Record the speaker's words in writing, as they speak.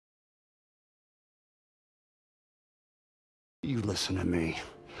You listen to me.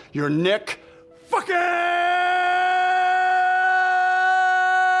 You're Nick fucking...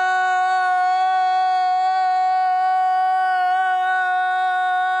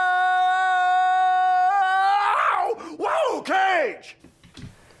 Whoa, Cage!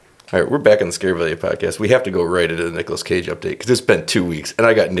 All right, we're back on the Scary Value podcast. We have to go right into the Nicolas Cage update because it's been 2 weeks and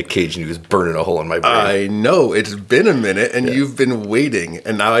I got Nick Cage news burning a hole in my brain. I know. It's been a minute and you've been waiting.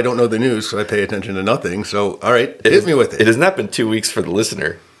 And now I don't know the news, so I pay attention to nothing. So, all right, hit me with it. It has not been 2 weeks for the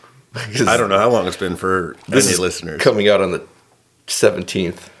listener. I don't know how long it's been for This any is listeners. coming out on the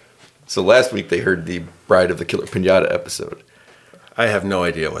 17th. So last week they heard the Bride of the Killer Pinata episode. I have no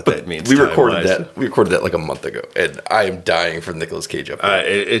idea what that means. We recorded time-wise. that. We recorded that like a month ago, and I am dying for the Nicolas Cage update.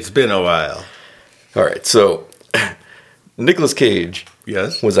 It's been a while. All right, so Nicolas Cage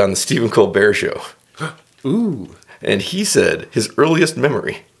Yes? was on the Stephen Colbert Show, Ooh. and he said his earliest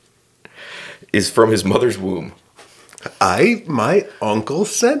memory is from his mother's womb. My uncle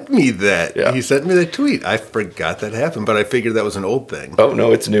sent me that. Yeah. He sent me the tweet. I forgot that happened, but I figured that was an old thing. Oh,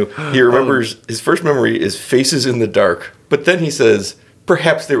 no, it's new. He remembers his first memory is faces in the dark, but then he says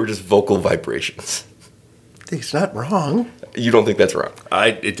perhaps they were just vocal vibrations. He's not wrong. You don't think that's wrong?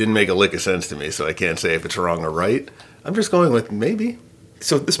 It didn't make a lick of sense to me, so I can't say if it's wrong or right. I'm just going with maybe.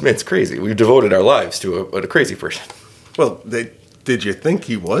 So this man's crazy. We've devoted our lives to a crazy person. Well, did you think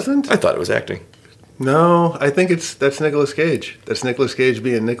he wasn't? I thought it was acting. No, I think that's Nicolas Cage. That's Nicolas Cage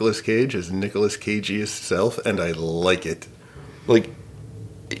being Nicolas Cage, his Nicolas Cageiest self, and I like it. Like,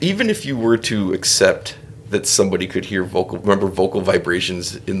 even if you were to accept that somebody could hear vocal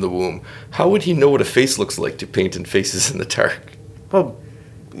vibrations in the womb, how would he know what a face looks like to paint in faces in the dark? Well,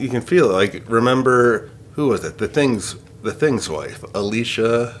 you can feel it. Like, remember, who was it? The Thing's wife,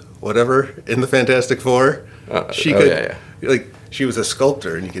 Alicia, whatever, in the Fantastic Four. She was a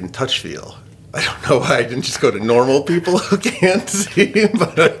sculptor, and you can touch feel. I don't know why I didn't just go to normal people who can't see,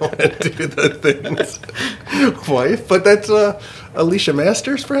 but I went to the Thing's wife. But that's Alicia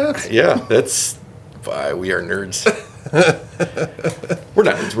Masters, perhaps? Yeah, that's why we are nerds. We're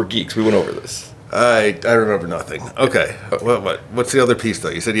not nerds, we're geeks. We went over this. I remember nothing. Okay. What's the other piece, though?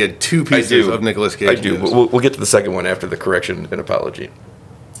 You said you had two pieces of Nicolas Cage. I do, news. but we'll get to the second one after the correction and apology.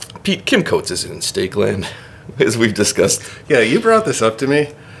 Pete, Kim Coates is in Steakland, as we've discussed. Yeah, you brought this up to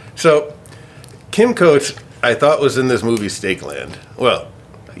me. So, Kim Coates, I thought was in this movie Steakland. Well,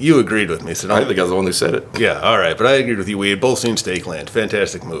 you agreed with me, so I think I was the one who said it. Yeah, all right, but I agreed with you. We had both seen Steakland,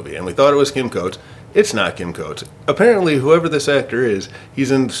 fantastic movie, and we thought it was Kim Coates. It's not Kim Coates. Apparently, whoever this actor is,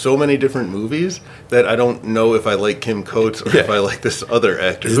 he's in so many different movies that I don't know if I like Kim Coates or if I like this other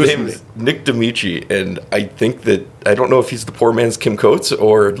actor. His name is Nick D'Amici, and I don't know if he's the poor man's Kim Coates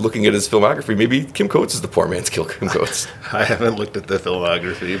or looking at his filmography, maybe Kim Coates is the poor man's Kim Coates. I haven't looked at the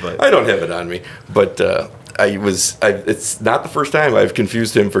filmography, but I don't have it on me, but it's not the first time I've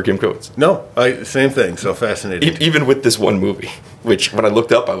confused him for Kim Coates. no, same thing. So fascinating. Even with this one movie, which when I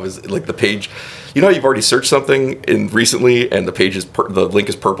looked up, I was like the page. You know how you've already searched something recently, and the link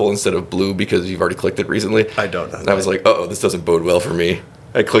is purple instead of blue because you've already clicked it recently? I don't know. And I was like, uh-oh, this doesn't bode well for me.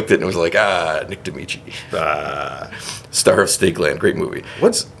 I clicked it and it was like, Nick D'Amici. Star of Steakland, great movie.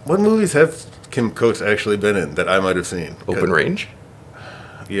 What movies have Kim Coates actually been in that I might have seen? Open Range,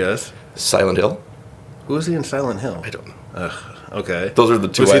 Yes. Silent Hill. Who was he in Silent Hill? I don't know. Okay. Those are the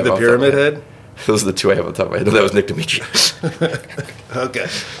two. Was I he have the off the top of my Pyramid Head? Those are the two I have on top of my head. No, that was Nick D'Amici. Okay.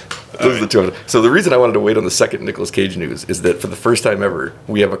 Those are the two. So the reason I wanted to wait on the second Nicolas Cage news is that for the first time ever,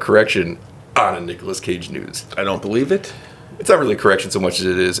 we have a correction on a Nicolas Cage news. I don't believe it. It's not really a correction so much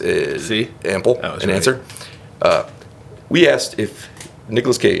as it is ample That was an right. answer. We asked if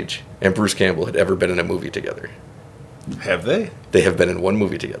Nicolas Cage and Bruce Campbell had ever been in a movie together. Have they? They have been in one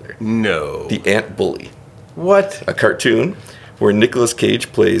movie together. No. The Ant Bully, What? a cartoon where Nicolas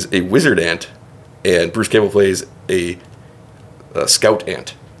Cage plays a wizard ant and Bruce Campbell plays a scout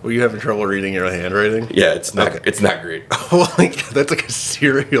ant. Were you having trouble reading your own handwriting? Yeah, it's not. Okay. It's not great. Well, that's like a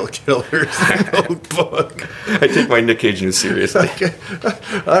serial killer's notebook. I take my Nick Cage news seriously. Okay.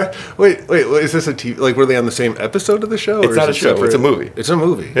 All right. Wait. Is this a TV? Like, were they on the same episode of the show? It's or not is a show. separate? It's a movie. It's a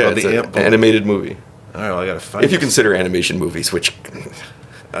movie. Yeah, called it's The an Ant Bully. animated movie. All right. Well, I gotta find. If you this. consider animation movies, which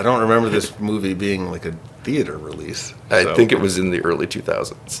I don't remember this movie being like a theater release. I so- think it was in the early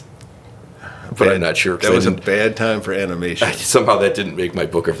 2000s. But I'm not sure. 'cause That was I a didn't- bad time for animation. Somehow that didn't make my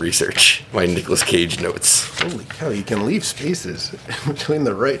book of research, my Nicolas Cage notes. Holy cow! You can leave spaces in between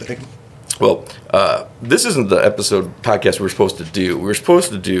the writing. Well, this isn't the podcast we were supposed to do. We were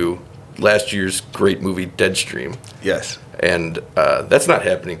supposed to do last year's great movie, Deadstream. Yes. And that's not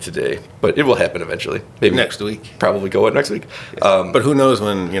happening today, but it will happen eventually. Maybe Next week. Probably go out next week. But who knows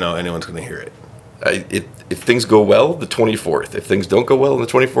when anyone's going to hear it? If things go well, the 24th. If things don't go well on the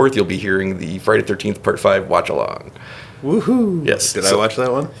 24th, you'll be hearing the Friday 13th Part 5 watch along. Woohoo! Yes. Did I watch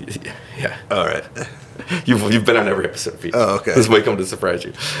that one? Yeah. All right. You've been on every episode, Pete. Oh, okay. This might come to surprise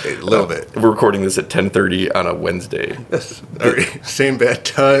you. A little bit. We're recording this at 10:30 on a Wednesday. Yes. Same bad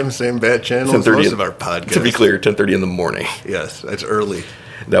time, same bad channel as most of our podcasts. To be clear, 10:30 in the morning. Yes, that's early.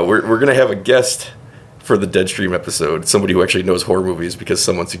 Now, we're going to have a guest for the Deadstream episode, somebody who actually knows horror movies, because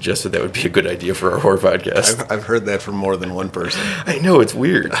someone suggested that would be a good idea for our horror podcast. I've heard that from more than one person. I know, it's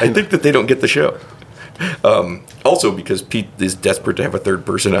weird. I think that they don't get the show. Also, because Pete is desperate to have a third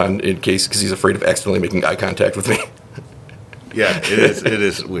person on because he's afraid of accidentally making eye contact with me. Yeah, it is. It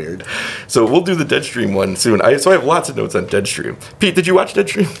is weird. So we'll do the Deadstream one soon. So I have lots of notes on Deadstream. Pete, did you watch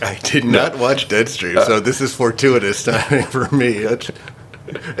Deadstream? I did not watch Deadstream, so this is fortuitous timing for me.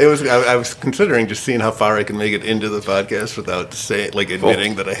 I was considering just seeing how far I can make it into the podcast without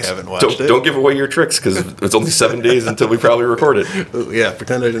admitting that I haven't watched it. Don't give away your tricks, because it's only 7 days until we probably record it. Yeah,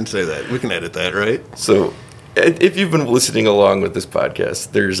 pretend I didn't say that. We can edit that, right? So if you've been listening along with this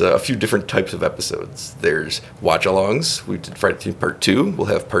podcast, there's a few different types of episodes. There's watch-alongs. We did Friday 13th Part 2. We'll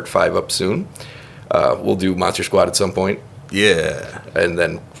have Part 5 up soon. We'll do Monster Squad at some point. Yeah. And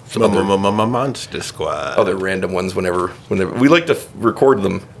then Monster Squad. Other random ones whenever. We like to record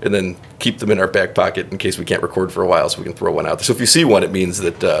them and then keep them in our back pocket in case we can't record for a while, so we can throw one out there. So if you see one, it means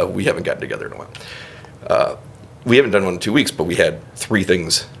that we haven't gotten together in a while. We haven't done one in 2 weeks, but we had 3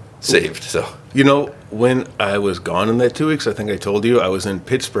 things saved. So when I was gone in that 2 weeks, I think I told you I was in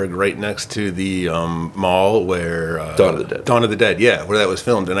Pittsburgh, right next to the mall where Dawn of the Dead. Dawn of the Dead, yeah, where that was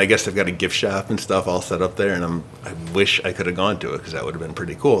filmed. And I guess they've got a gift shop and stuff all set up there. And I wish I could have gone to it, because that would have been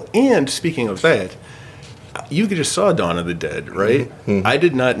pretty cool. And speaking of that, you just saw Dawn of the Dead, right? Mm-hmm. I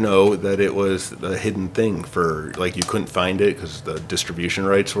did not know that it was a hidden thing for, you couldn't find it because the distribution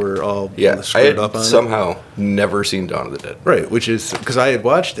rights were all screwed up on it. Somehow never seen Dawn of the Dead. Right, which is because I had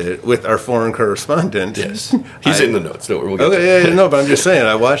watched it with our foreign correspondent. Yes, he's in the notes. No, we'll get to that. Yeah, no, but I'm just saying,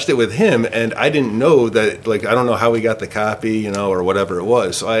 I watched it with him, and I didn't know that, I don't know how we got the copy, or whatever it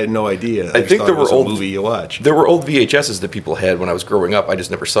was, so I had no idea. I think there were old movie you watched. There were old VHSs that people had when I was growing up. I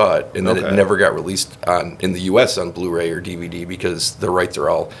just never saw it, and then it never got released in the U.S. on Blu-ray or DVD because the rights are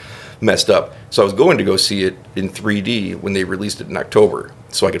all messed up. So I was going to go see it in 3D when they released it in October,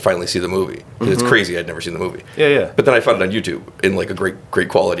 so I could finally see the movie. Mm-hmm. It's crazy, I'd never seen the movie. Yeah. But then I found it on YouTube in a great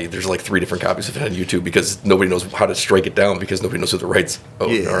quality. There's 3 different copies of it on YouTube because nobody knows how to strike it down because nobody knows who the rights are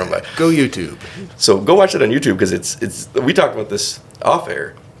owned by. Go YouTube. So go watch it on YouTube because it's. We talked about this off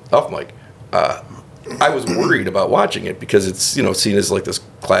mic. I was worried about watching it because it's seen as this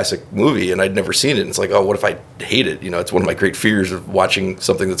classic movie, and I'd never seen it. And it's what if I hate it? It's one of my great fears of watching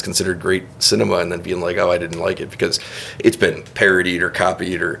something that's considered great cinema and then being I didn't like it because it's been parodied or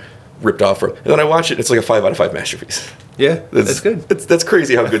copied or ripped off from. And then I watch it, and it's a 5 out of 5 masterpiece. Yeah, that's good. That's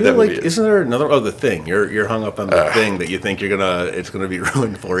crazy how good that movie is. Isn't there another? The Thing. You're hung up on the Thing that you think it's gonna be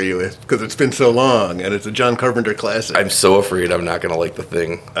ruined for you because it's been so long and it's a John Carpenter classic. I'm so afraid I'm not gonna like The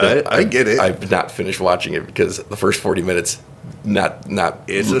Thing. I get it. I've not finished watching it because the first 40 minutes, don't love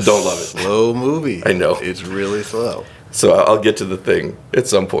it. Slow movie. I know it's really slow. So I'll get to The Thing at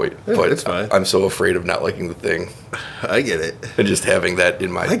some point, but it's fine. I'm so afraid of not liking The Thing. I get it. And just having that in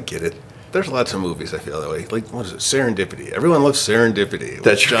my... I get it. There's lots of movies I feel that way. What is it? Serendipity. Everyone loves Serendipity.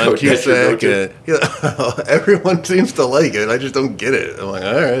 That's John Cusack. Everyone seems to like it. I just don't get it. I'm all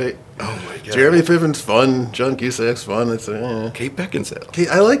right. Oh my god. Jeremy Piven's fun. John Cusack's fun. It's Kate Beckinsale.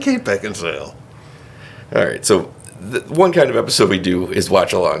 I like Kate Beckinsale. All right. So one kind of episode we do is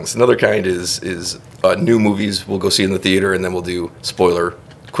watch-alongs. Another kind is new movies we'll go see in the theater, and then we'll do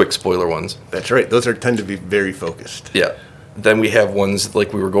quick spoiler ones. That's right. Those tend to be very focused. Yeah. Then we have ones we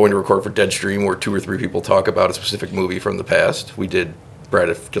were going to record for Deadstream where 2 or 3 people talk about a specific movie from the past. We did Bride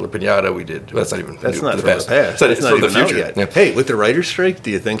of Killer Pinata. We did... That's not even... That's not from the past. It's not from even the future. Out yet. Yeah. Hey, with the writer's strike,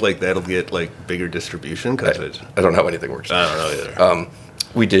 do you think that'll get bigger distribution? I don't know how anything works. I don't know either.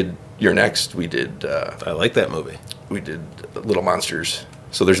 We did You're Next. We did... I like that movie. We did Little Monsters.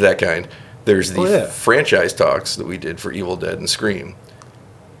 So there's that kind. There's the franchise talks that we did for Evil Dead and Scream,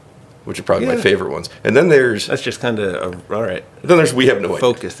 which are probably my favorite ones. And then there's... That's just kind of... all right. Then there's We Have No Idea.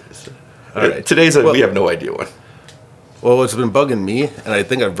 Focuses. All right. Today's We Have No Idea one. Well, what's been bugging me, and I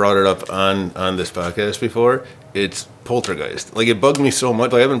think I've brought it up on this podcast before, it's Poltergeist. It bugged me so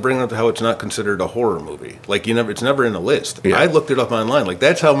much. I've been bringing up how it's not considered a horror movie. It's never in a list. Yeah. I looked it up online.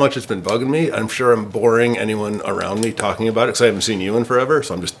 That's how much it's been bugging me. I'm sure I'm boring anyone around me talking about it because I haven't seen you in forever,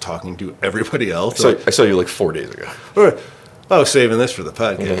 so I'm just talking to everybody else. So I saw you 4 days ago. All right. I was saving this for the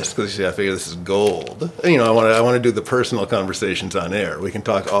podcast because I figure this is gold. You know, I want to do the personal conversations on air. We can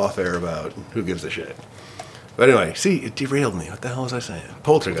talk off air about who gives a shit. But anyway, see, it derailed me. What the hell was I saying?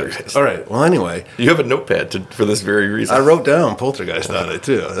 Poltergeist. All right. Well, anyway, You have a notepad for this very reason. I wrote down Poltergeist on it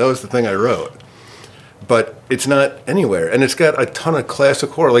too. That was the thing I wrote. But it's not anywhere, and it's got a ton of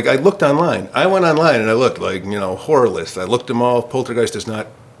classic horror. Like I looked online. I went online and I looked like horror lists. I looked them all. Poltergeist is not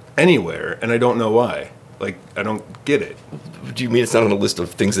anywhere, and I don't know why. Like I don't get it. Do you mean it's not on a list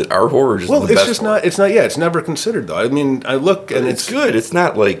of things that are horror? Or just Well, the it's best just horror? not. It's not. Yeah, it's never considered though. I mean, I look and It's good. It's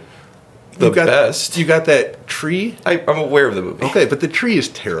not like the you got, best. You got that tree. I'm aware of the movie. Okay, but the tree is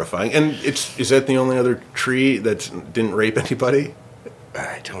terrifying, and is that the only other tree that didn't rape anybody?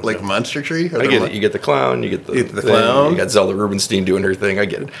 I don't Like know. Monster Tree? I get it. You get the clown. You get the thing, clown. You got Zelda Rubinstein doing her thing. I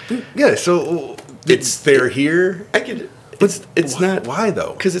get it. Yeah. So they're here. I get it. It's not. Why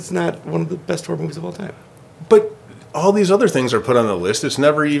though? Because it's not one of the best horror movies of all time. But all these other things are put on the list. It's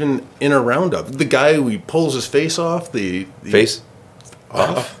never even in a roundup. The guy who pulls his face off, the Face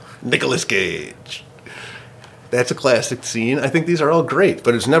off, Nicolas Cage. That's a classic scene. I think these are all great,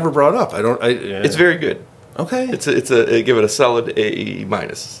 but it's never brought up. It's very good. Okay. I give it a solid A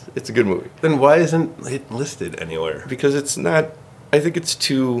minus. It's a good movie Then why isn't it listed anywhere? because it's not. I think it's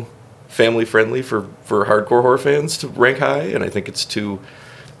too family friendly for hardcore horror fans to rank high, and I think it's too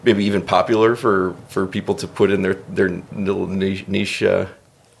maybe even popular for people to put in their little niche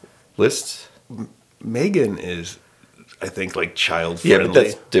lists. Megan is, I think, like child Yeah, friendly. but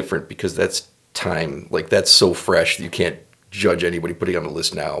that's different because that's time. Like that's so fresh that you can't judge anybody putting it on the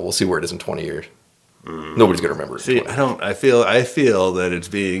list now. We'll see where it is in 20 years. Nobody's gonna remember it. See, I feel that it's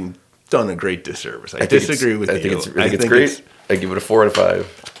being done a great disservice. I disagree with you. I think it's great. I give it a 4 out of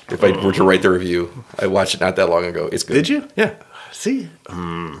 5. If I were to write the review, I watched it not that long ago. It's good. Did you? Yeah. See,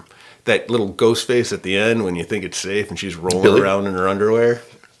 that little ghost face at the end when you think it's safe and she's rolling Billy? around in her underwear.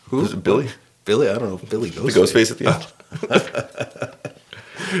 Who? Was it Billy? Billy? I don't know. Billy Ghostface. The ghost face at the end.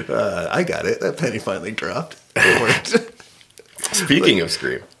 I got it. That penny finally dropped. It worked. Speaking of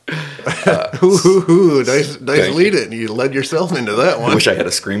Scream, Nice Thank lead in. You led yourself into that I one. wish I had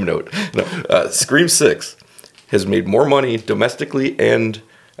a Scream note. No, Scream 6 has made more money domestically and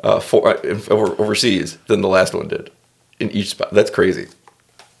overseas than the last one did in each spot. That's crazy.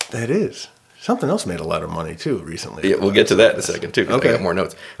 That is. Something else made a lot of money too recently. Yeah, we'll get to that in a second too. 'Cause Okay. I got more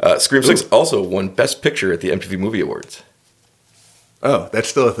notes. Scream 6 also won Best Picture at the MTV Movie Awards. Oh, that's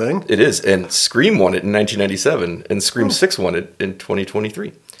still a thing? It is, and Scream won it in 1997, and Scream 6 won it in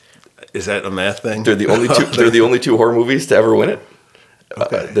 2023. Is that a math thing? They're the only two. They're the only two horror movies to ever win it.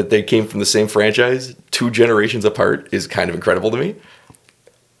 Okay. That they came from the same franchise, 2 generations apart, is kind of incredible to me.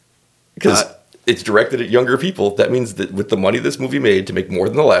 Because it's directed at younger people. That means that with the money this movie made to make more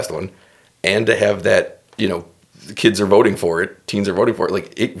than the last one, and to have that, the kids are voting for it, teens are voting for it.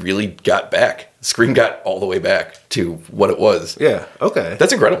 Like it really got back. Scream got all the way back to what it was. Yeah. Okay.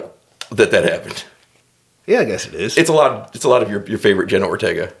 That's incredible that happened. Yeah, I guess it is. It's a lot of your favorite Jenna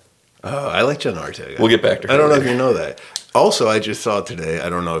Ortega. Oh, I like Jenna Ortega. We'll get back to her I don't know if later. you know that. Also, I just saw today, I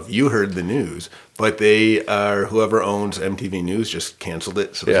don't know if you heard the news, but whoever owns MTV News just canceled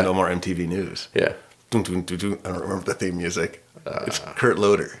it, so there's Yeah. no more MTV News. Yeah. Dun, dun, dun, dun. I don't remember the theme music. It's Kurt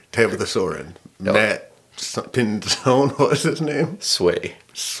Loder, Tabitha Soren, Matt Pinzone, what was his name? Sway.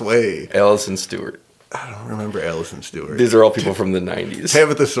 Sway. Stewart. I don't remember Allison Stewart. These are all people from the 90s.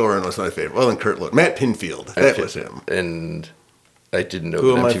 Tabitha Soren was my favorite. Well, then Kurt Loder. Matt Pinfield. That was him. And I didn't know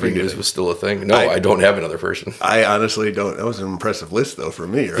Who am I that MTV forgetting? News was still a thing. No, I don't have another person. I honestly don't. That was an impressive list, though, for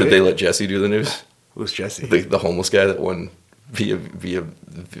me, right? Did they let Jesse do the news? Who's Jesse? The homeless guy that won via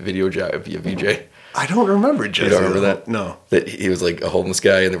video job, via VJ. I don't remember Jesse. You don't remember that? No. That he was like a homeless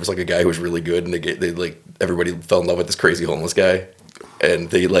guy, and there was like a guy who was really good, and they like everybody fell in love with this crazy homeless guy, and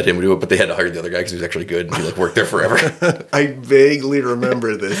they let him do it, but they had to hire the other guy because he was actually good, and he like worked there forever. I vaguely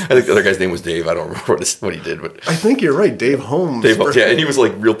remember this. I think the other guy's name was Dave. I don't remember what he did, but I think you're right. Dave Holmes. yeah, and he was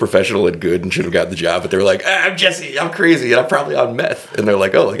like real professional and good, and should have gotten the job. But they were like, I'm Jesse, I'm crazy, and I'm probably on meth, and they're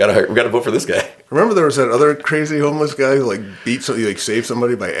like, oh, we gotta vote for this guy. Remember there was that other crazy homeless guy who like saved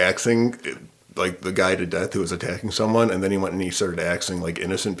somebody by axing like the guy to death who was attacking someone, and then he went and he started axing like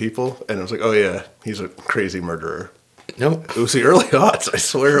innocent people, and I was like, oh yeah, he's a crazy murderer. No, It was the early aughts. I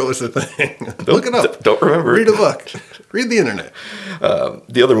swear it was a thing. Look it up. Don't remember. Read a book. Read the internet.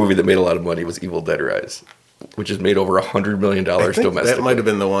 The other movie that made a lot of money was Evil Dead Rise, which has made over $100 million domestically. That might have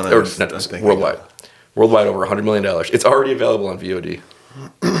been the one I was thinking. Worldwide. Worldwide, over $100 million. It's already available on VOD.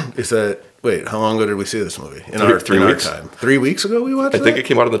 Is that? Wait, how long ago did we see this movie? In Three our weeks. time. 3 weeks ago we watched I think that? it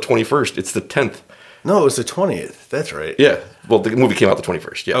came out on the 21st. It's the 10th. No, it was the 20th. That's right. Yeah. Well, the movie came out the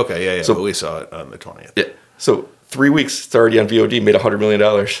 21st. Yeah. Okay, yeah. So But we saw it on the 20th. yeah. So 3 weeks, it's already on VOD, made $100 million.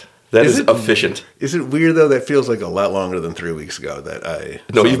 That is efficient. Is it weird, though? That feels like a lot longer than 3 weeks ago that I...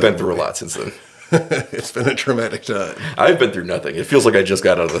 No, you've been through a lot since then. It's been a traumatic time. I've been through nothing. It feels like I just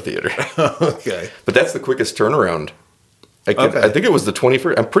got out of the theater. Okay. But that's the quickest turnaround. I think it was the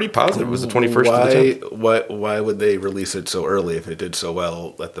 21st. I'm pretty positive it was the 21st of the 10th. Why would they release it so early if it did so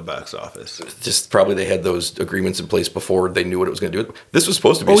well at the box office? Just probably they had those agreements in place before they knew what it was going to do. This was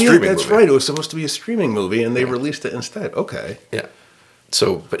supposed to be a streaming movie. That's right. It was supposed to be a streaming movie, and they released it instead. Okay. Yeah.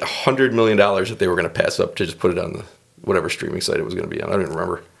 So, but $100 million that they were going to pass up to just put it on the whatever streaming site it was going to be on. I don't even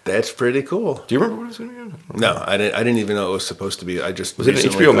remember. That's pretty cool. Do you remember what it was going to be on? No, I didn't even know it was supposed to be. I just was it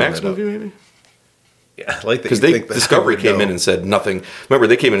an HBO Max movie maybe? Yeah, like because Discovery came in and said nothing. Remember,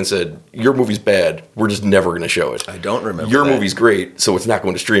 they came in and said your movie's bad. We're just never going to show it. I don't remember. Your movie's great, so it's not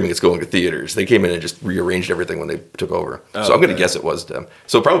going to streaming. It's going to theaters. They came in and just rearranged everything when they took over. So I'm going to guess it was them.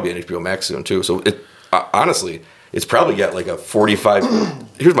 So it'll probably be an HBO Max soon too. So it honestly, it's probably got like a 45.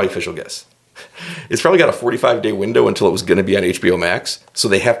 Here's my official guess. It's probably got a 45-day window until it was going to be on HBO Max. So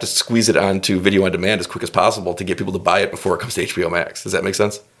they have to squeeze it onto video on demand as quick as possible to get people to buy it before it comes to HBO Max. Does that make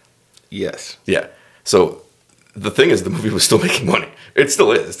sense? Yes. Yeah. So the thing is, the movie was still making money. It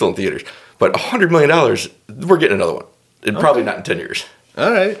still is. It's still in theaters. But $100 million, we're getting another one. Probably not in 10 years.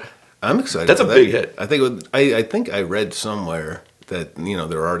 All right. I'm excited. That's a big hit. I think I read somewhere that,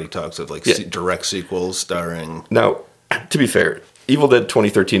 there are already talks of direct sequels starring. Now, to be fair, Evil Dead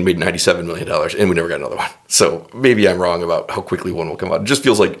 2013 made $97 million, and we never got another one. So maybe I'm wrong about how quickly one will come out. It just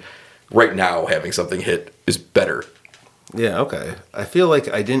feels like right now having something hit is better. Yeah, okay. I feel like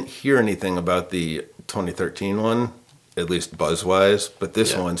I didn't hear anything about the 2013 one, at least buzz-wise, but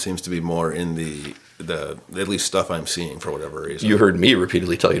this one seems to be more in the at least stuff I'm seeing for whatever reason. You heard me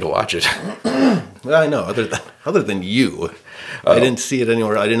repeatedly tell you to watch it. Well, I know. Other than you, I didn't see it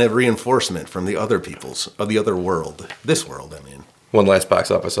anywhere. I didn't have reinforcement from the other people's of the other world. This world, I mean. One last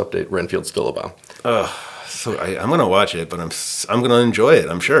box office update: Renfield's still a bomb. So I'm gonna watch it, but I'm gonna enjoy it.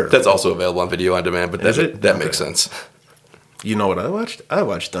 I'm sure. That's also available on video on demand, but that makes sense. You know what I watched? I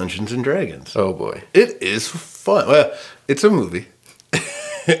watched Dungeons and Dragons. Oh boy, it is fun. Well, it's a movie.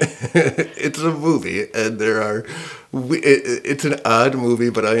 It's a movie, and it's an odd movie,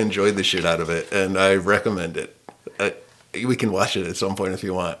 but I enjoyed the shit out of it, and I recommend it. We can watch it at some point if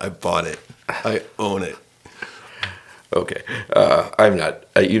you want. I bought it. I own it. Okay, I'm not.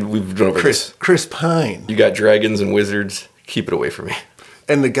 We've gone over this. Chris Pine. You got dragons and wizards. Keep it away from me.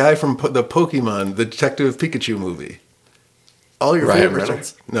 And the guy from the Pokemon, the Detective Pikachu movie. All your Ryan favorites.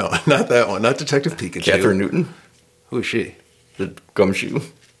 Reynolds? No, not that one. Not Detective Pikachu. Catherine Newton. Who is she? The gumshoe.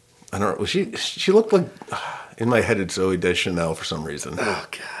 I don't know. She looked like, in my head, it's Zooey Deschanel for some reason. Oh,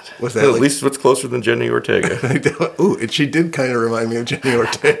 God. Was that at least what's closer than Jenny Ortega? Ooh, she did kind of remind me of Jenny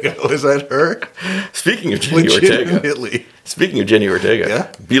Ortega. Was that her? Speaking of Jenny Ortega. Speaking of Jenny Ortega.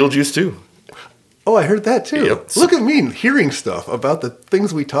 Yeah? Beetlejuice 2. Oh, I heard that too. Yep. Look at me hearing stuff about the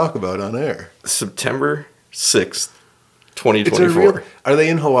things we talk about on air. September 6th, 2024. Are they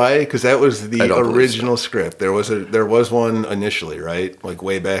in Hawaii? Because that was the original so. script. There was one initially, right? Like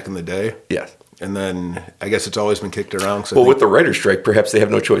way back in the day. Yes. And then I guess it's always been kicked around. Well, with the writer's strike, perhaps they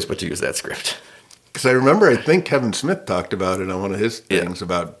have no choice but to use that script. Because I think Kevin Smith talked about it on one of his things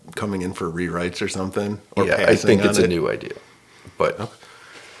about coming in for rewrites or something. Or I think it's a new idea. But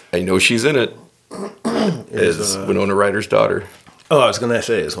I know she's in it as Winona Ryder's daughter. Oh, I was going to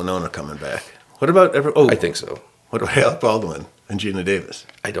say, is Winona coming back? What about I think so. What about Alec Baldwin and Gina Davis?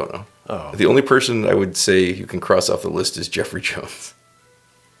 I don't know. Oh. The only person I would say you can cross off the list is Jeffrey Jones.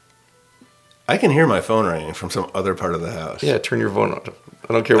 I can hear my phone ringing from some other part of the house. Yeah, turn your phone on.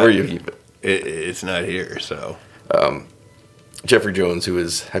 I don't care where you keep it. It's not here, so. Jeffrey Jones, who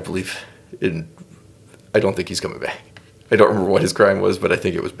is, I believe, I don't think he's coming back. I don't remember what his crime was, but I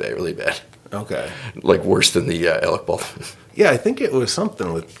think it was bad, really bad. Okay. Like worse than the Alec Baldwin. Yeah, I think it was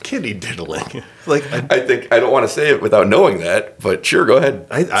something with kitty diddling. I don't want to say it without knowing that, but sure, go ahead.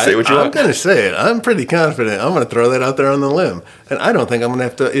 Say what you want. I'm going to say it. I'm pretty confident. I'm going to throw that out there on the limb. And I don't think I'm going to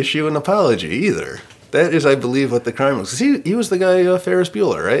have to issue an apology either. That is, I believe, what the crime was. 'Cause he was the guy, Ferris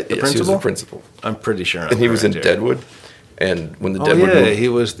Bueller, right? The principal? He was the principal. I'm pretty sure. And he was in Deadwood. And when the Deadwood movie, he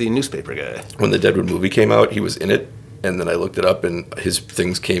was the newspaper guy. When the Deadwood movie came out, he was in it. And then I looked it up, and his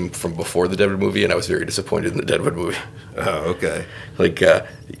things came from before the Deadwood movie, and I was very disappointed in the Deadwood movie. Oh, okay.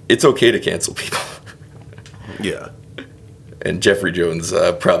 It's okay to cancel people. Yeah. And Jeffrey Jones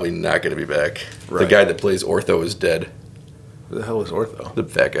probably not going to be back. Right. The guy that plays Ortho is dead. Who the hell is Ortho? The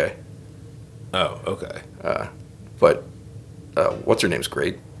fat guy. Oh, okay. But what's her name's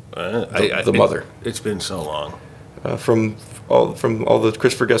great. The mother. It's been so long. From all the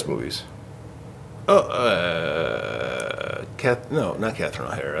Christopher Guest movies. Oh, No, not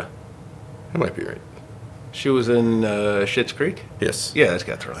Catherine O'Hara. That might be right. She was in Schitt's Creek? Yes. Yeah, that's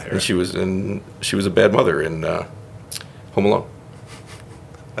Catherine O'Hara. And she was a bad mother in Home Alone.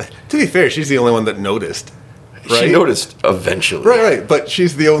 To be fair, she's the only one that noticed. Right? She noticed eventually. Right, but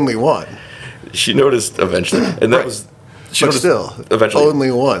she's the only one. She noticed eventually, and that Right. was. But still, eventually,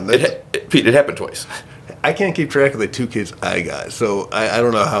 only one. Pete, it happened twice. I can't keep track of the 2 kids I got, so I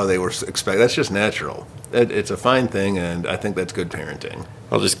don't know how they were expected. That's just natural. It's a fine thing, and I think that's good parenting.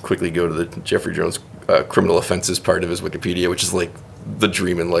 I'll just quickly go to the Jeffrey Jones criminal offenses part of his Wikipedia, which is like the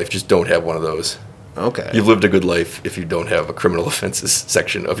dream in life. Just don't have one of those. Okay. You've lived a good life if you don't have a criminal offenses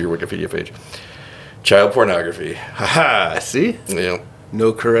section of your Wikipedia page. Child pornography. Haha, see? You know,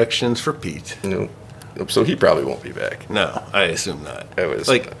 No corrections for Pete. you know, so he probably won't be back. No, I assume not. I would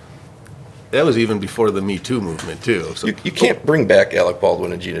assume Like, that was even before the Me Too movement, too. So You can't bring back Alec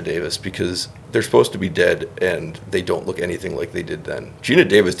Baldwin and Gina Davis because they're supposed to be dead and they don't look anything like they did then. Gina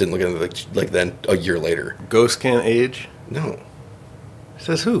Davis didn't look anything like then a year later. Ghosts can't age? No.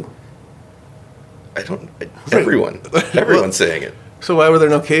 Says who? I don't. Everyone's saying it. So why were there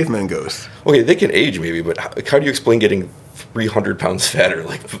no caveman ghosts? Okay, they can age maybe, but how do you explain getting 300 pounds fatter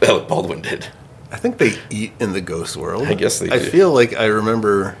like Alec Baldwin did? I think they eat in the ghost world. I guess they I do. feel like I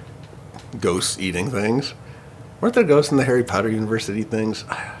remember ghosts eating things. Weren't there ghosts in the Harry Potter universe that eat things?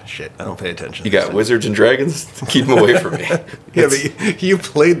 Shit, I don't pay attention. You got wizards and dragons? Keep them away from me. Yeah, but you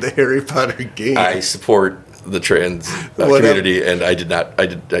played the Harry Potter game. I support the trans Whatever. community, and I did not. I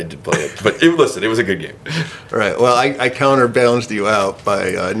did play it, but listen, it was a good game. All right. Well, I counterbalanced you out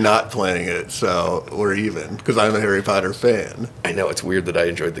by not playing it, so we're even because I'm a Harry Potter fan. I know it's weird that I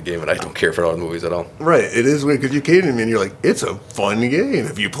enjoyed the game, and I don't care for all the movies at all. Right. It is weird because you came to me and you're like, "It's a fun game.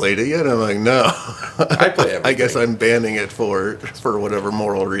 Have you played it yet?" I'm like, "No." I play everything. I guess I'm banning it for whatever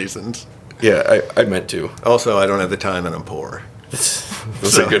moral reasons. Yeah, I meant to. Also, I don't have the time and I'm poor.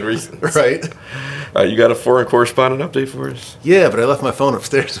 Those are good reasons. Right. You got a foreign correspondent update for us? Yeah, but I left my phone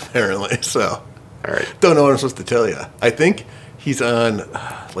upstairs apparently, so All right. don't know what I'm supposed to tell you. I think he's on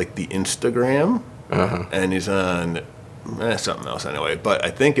like the Instagram, and he's on something else anyway. But I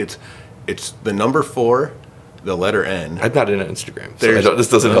think it's the number 4, the letter N. I'm not in Instagram, so this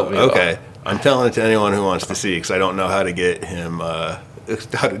doesn't help me at all. Okay, I'm telling it to anyone who wants to see because I don't know how to get him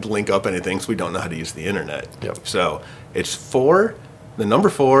how to link up anything, so we don't know how to use the internet. Yep. So it's 4, the number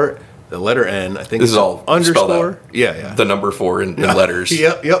 4. The letter N, I think This is it's all underscore. spelled out. Yeah. The number 4 in letters.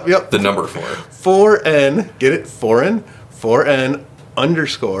 Yep. The number 4. 4N, get it? 4N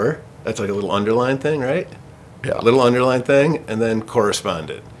underscore. That's like a little underline thing, right? Yeah. Little underline thing, and then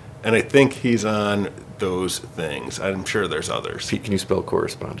correspondent. And I think he's on those things. I'm sure there's others. Pete, can you spell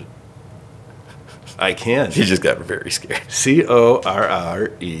correspondent? I can. He just got very scared.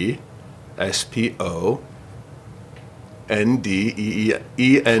 CORRESPONDEENT.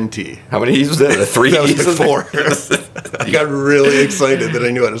 How many E's was that? 3 That was E's? like 4. I got really excited that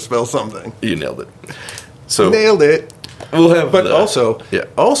I knew how to spell something. You nailed it. So Nailed it. we'll have. But also, yeah.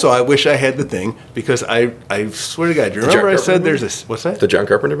 I wish I had the thing because I swear to God, do you remember I said there's a what's that? The John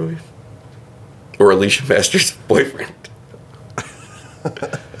Carpenter movie, or Alicia Masters' boyfriend.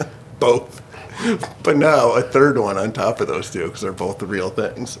 Both. But now a third one on top of those two because they're both the real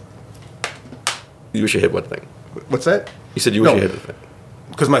things. You wish you had what thing? What's that? You said you wish No. you had the thing.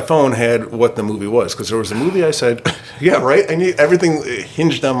 Because my phone had what the movie was. Because there was a movie I said, yeah, right. I need everything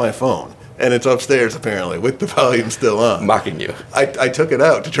hinged on my phone, and it's upstairs apparently with the volume still on. Mocking you, I took it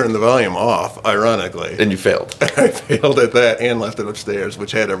out to turn the volume off, ironically. and you failed. I failed at that and left it upstairs,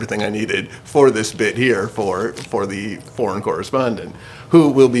 which had everything I needed for this bit here for the foreign correspondent, who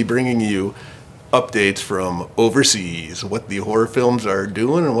will be bringing you updates from overseas, what the horror films are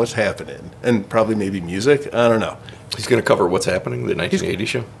doing and what's happening, and probably maybe music. I don't know. He's going to cover What's Happening, the 1980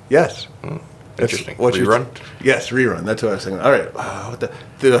 show. Yes. Interesting. What you- Rerun? Yes, rerun. That's what I was thinking. All right. What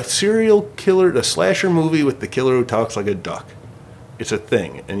the serial killer, the slasher movie with the killer who talks like a duck. It's a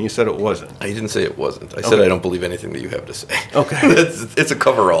thing, and you said it wasn't. I didn't say it wasn't. I said I don't believe anything that you have to say. Okay. It's a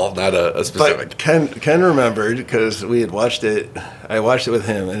coverall, not a specific. But Ken remembered because we had watched it. I watched it with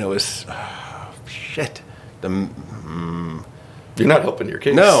him, and it was shit. You're not helping your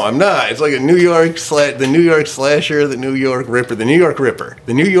case. No, I'm not. It's like a the New York slasher, the New York Ripper, the New York Ripper.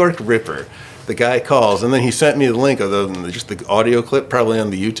 The guy calls, and then he sent me the link of just the audio clip, probably on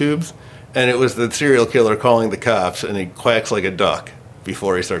the YouTubes, and it was the serial killer calling the cops, and he quacks like a duck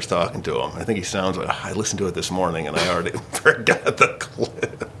before he starts talking to them. I think he sounds like I listened to it this morning, and I already forgot the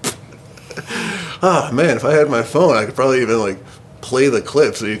clip. Oh man, if I had my phone, I could probably even play the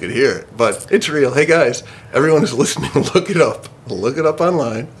clip so you could hear it. But it's real. Hey, guys, everyone who's listening, look it up. Look it up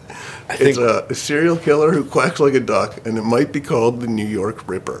online. It's a serial killer who quacks like a duck, and it might be called the New York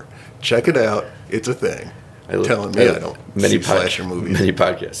Ripper. Check it out. It's a thing. Telling me I don't see slasher movies. Many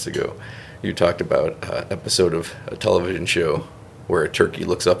podcasts ago, you talked about an episode of a television show where a turkey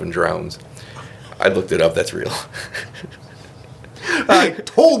looks up and drowns. I looked it up. That's real. I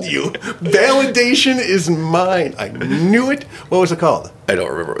told you. Validation is mine. I knew it. What was it called? I don't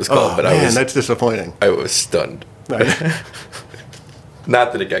remember what it was called, but that's disappointing. I was stunned.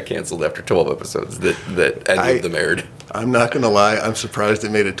 Not that it got canceled after 12 episodes, that any of them aired. I'm not going to lie. I'm surprised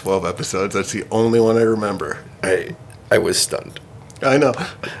it made it 12 episodes. That's the only one I remember. I was stunned. I know.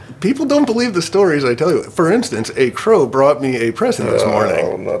 People don't believe the stories I tell you. For instance, a crow brought me a present this morning.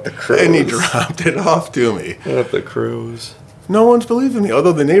 Oh, not the crows. And he dropped it off to me. Not the crows. No one's believing me.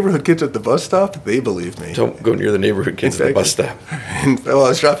 Although the neighborhood kids at the bus stop, they believe me. Don't go near the neighborhood kids at the bus stop. Well, I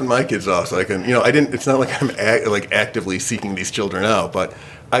was dropping my kids off, so I can, I didn't. It's not like I'm actively seeking these children out, but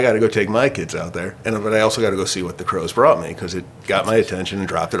I got to go take my kids out there, but I also got to go see what the crows brought me because it got my attention and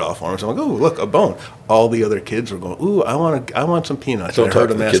dropped it off for them. So I'm like, oh, look, a bone. All the other kids were going, ooh, I want some peanuts. Don't talk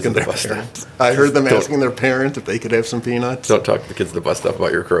to the kids at the bus stop. I heard them asking their parents if they could have some peanuts. Don't talk to the kids at the bus stop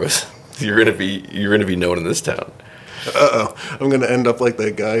about your crows. You're gonna be known in this town. I'm going to end up like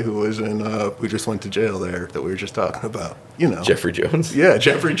that guy who was who just went to jail there that we were just talking about. Jeffrey Jones? Yeah,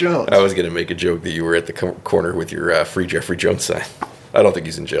 Jeffrey Jones. I was going to make a joke that you were at the corner with your Free Jeffrey Jones sign. I don't think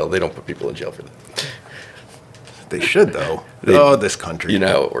he's in jail. They don't put people in jail for that. They should, though. This country. You know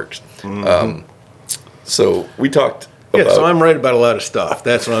how it works. Mm-hmm. So we talked about... Yeah, so I'm right about a lot of stuff.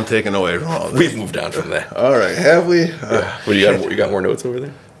 That's what I'm taking away from all this. We've moved on from that. All right, have we? Yeah. What, you got more notes over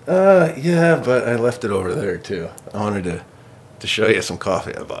there? Yeah, but I left it over there, too. I wanted to show you some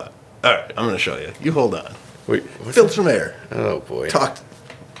coffee I bought. All right, I'm going to show you. You hold on. Wait, Fill some air. Oh, boy. Talk.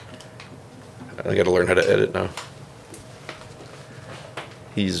 I got to learn how to edit now.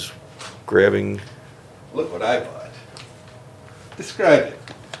 He's grabbing... Look what I bought. Describe it.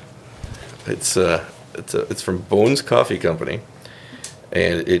 It's from Bones Coffee Company,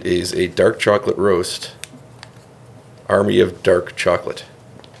 and it is a dark chocolate roast. Army of Dark Chocolate.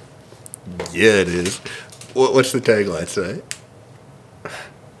 Yeah, it is. What's the tagline say?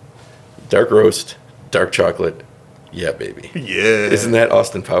 Dark roast, dark chocolate, yeah, baby. Yeah. Isn't that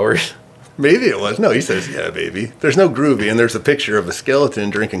Austin Powers? Maybe it was. No, he says, yeah, baby. There's no groovy, and there's a picture of a skeleton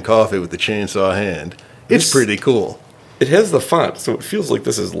drinking coffee with a chainsaw hand. It's pretty cool. It has the font, so it feels like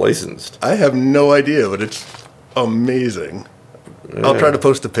this is licensed. I have no idea, but it's amazing. I'll try to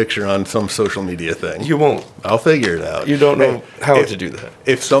post a picture on some social media thing. You won't. I'll figure it out. You don't know how to do that.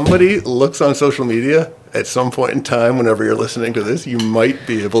 If somebody looks on social media at some point in time, whenever you're listening to this, you might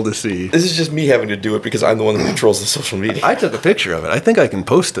be able to see. This is just me having to do it because I'm the one that controls the social media. I took a picture of it. I think I can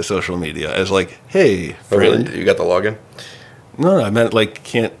post to social media as like, hey, friend. Oh, really? You got the login? No, I meant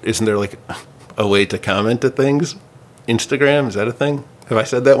isn't there like a way to comment to things? Instagram, is that a thing? Have I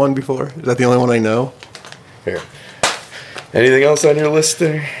said that one before? Is that the only one I know? Here. Anything else on your list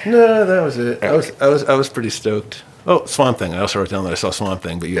there? No, that was it. Okay. I was pretty stoked. Oh, Swamp Thing. I also wrote down that I saw Swamp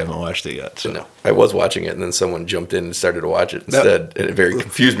Thing, but you haven't watched it yet. So. No, I was watching it, and then someone jumped in and started to watch it instead. And it very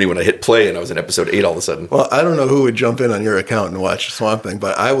confused me when I hit play, and I was in episode 8 all of a sudden. Well, I don't know who would jump in on your account and watch Swamp Thing,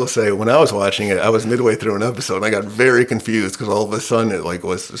 but I will say when I was watching it, I was midway through an episode, and I got very confused because all of a sudden it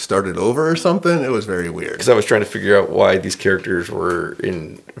was started over or something. It was very weird. Because I was trying to figure out why these characters were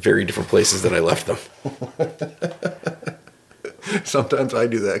in very different places than I left them. Sometimes I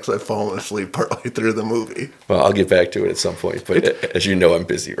do that because I've fallen asleep partway through the movie. Well, I'll get back to it at some point, but as you know, I'm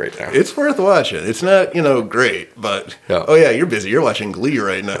busy right now. It's worth watching. It's not, great, but... No. Oh, yeah, you're busy. You're watching Glee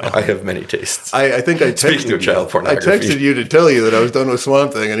right now. I have many tastes. I think I texted of child pornography. I texted you to tell you that I was done with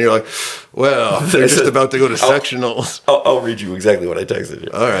Swamp Thing, and you're like, well, they're just about to go to sectionals. I'll read you exactly what I texted you.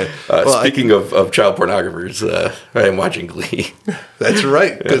 All right. Speaking of child pornographers, I am watching Glee. That's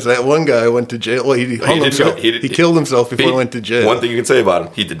right, because that one guy went to jail. Well, he killed himself before he went to jail. One thing you can say about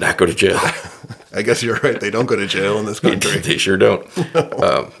him, he did not go to jail. I guess you're right. They don't go to jail in this country. They sure don't.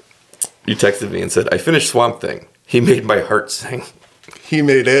 You texted me and said, I finished Swamp Thing. He made my heart sing. He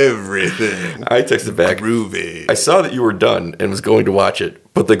made everything. I texted back, groovy. I saw that you were done and was going to watch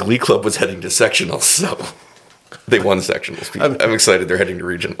it, but the Glee Club was heading to sectionals, so... They won sectionals. I'm excited they're heading to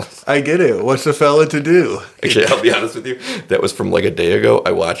regionals. I get it. What's a fella to do? Actually, I'll be honest with you. That was from like a day ago.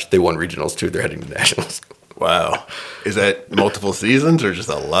 I watched. They won regionals too. They're heading to nationals. Wow. Is that multiple seasons or just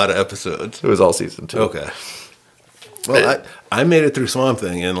a lot of episodes? It was all season 2. Okay. Well, I made it through Swamp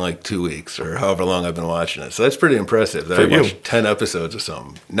Thing in like 2 weeks or however long I've been watching it. So that's pretty impressive. That I watched 10 episodes or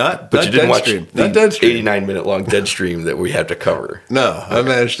something. But you didn't watch Deadstream. the Not Deadstream. 89-minute long Deadstream that we had to cover. No, I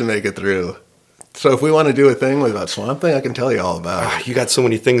managed to make it through. So if we want to do a thing about Swamp Thing, I can tell you all about it. You got so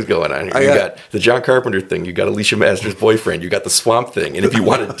many things going on here. You got the John Carpenter thing. You got Alicia Masters' boyfriend. You got the Swamp Thing. And if you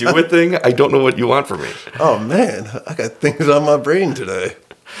want to do a thing, I don't know what you want from me. Oh, man. I got things on my brain today.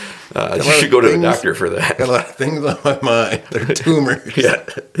 You should go to the doctor for that. Got a lot of things on my mind. They're tumors. Yeah.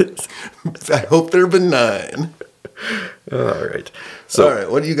 I hope they're benign. All right. So, all right,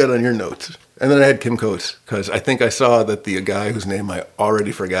 what do you got on your notes? And then I had Kim Coates, because I think I saw that the guy whose name I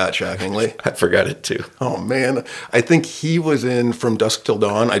already forgot, shockingly. I forgot it too. Oh, man. I think he was in From Dusk Till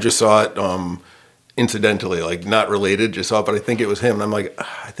Dawn. I just saw it incidentally, like not related, just saw it, but I think it was him. And I'm like,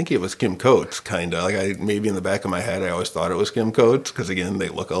 I think it was Kim Coates, kind of. Like maybe in the back of my head, I always thought it was Kim Coates, because again, they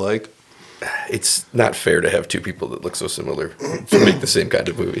look alike. It's not fair to have two people that look so similar to make the same kind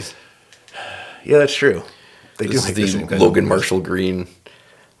of movies. Yeah, that's true. They This do make is the same the kind Logan of movies. Marshall Green.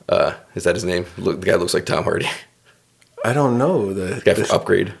 Is that his name? The guy looks like Tom Hardy. I don't know. The guy from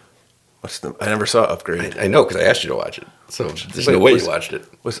Upgrade. I never saw Upgrade. I know, because I asked you to watch it. So there's Wait, no way you watched it.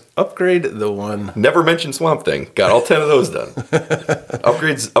 Was Upgrade the one? Never mentioned Swamp Thing. Got all 10 of those done.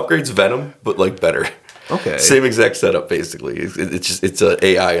 Upgrade's Venom, but like better. Okay. Same exact setup, basically. It's a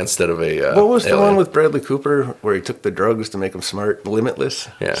AI instead of a. What was the alien. one with Bradley Cooper where he took the drugs to make him smart? Limitless?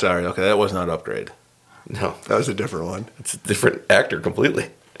 Yeah. Sorry, okay, that was not Upgrade. No, That was a different one. it's a different actor completely.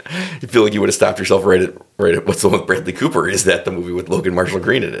 You feel like you would have stopped yourself right at what's the one with Bradley Cooper? Is that the movie with Logan Marshall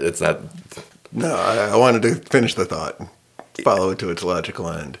Green in it? It's not. No, I wanted to finish the thought, follow it to its logical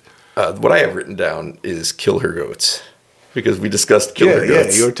end. What I have written down is Kill Her Goats, because we discussed Kill Her Yeah,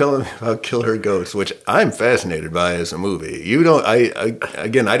 Goats. you were telling me about Kill Her Ghost, which I'm fascinated by as a movie. You don't. I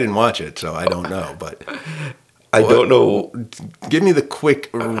didn't watch it, so I don't know. But I don't know. give me the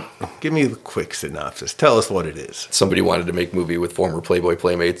quick synopsis. Tell us what it is. Somebody wanted to make a movie with former Playboy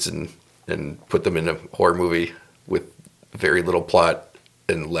playmates and put them in a horror movie with very little plot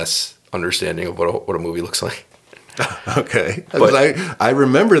and less understanding of what a movie looks like. Okay, But- I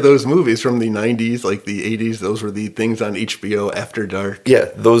remember those movies from the 90s, like the 80s. Those were the things on HBO after dark. Yeah,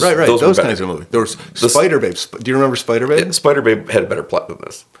 those Right, those, those were kinds of better. movies. There was Spider Babe. Do you remember Spider Babe? Yeah, Spider Babe had a better plot than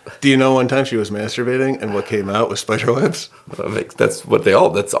this. Do you know one time she was masturbating and what came out was spider webs? That's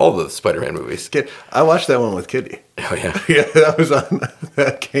all the Spider-Man movies. I watched that one with Kitty. Oh yeah. Yeah,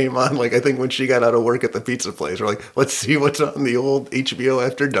 that came on, like, I think when she got out of work at the pizza place. We're like, let's see what's on the old HBO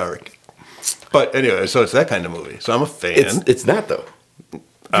after dark. But anyway, so it's that kind of movie. So I'm a fan. It's not though.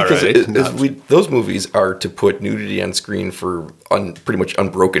 All Because right. those movies are to put nudity on screen for pretty much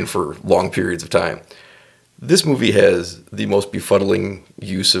unbroken for long periods of time. This movie has the most befuddling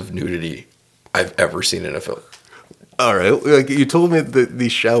use of nudity I've ever seen in a film. All right. Like you told me the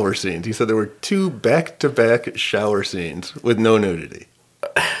shower scenes. You said there were 2 back-to-back shower scenes with no nudity.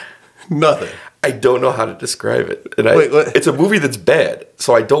 Nothing. I don't know how to describe it. And Wait, what? It's a movie that's bad,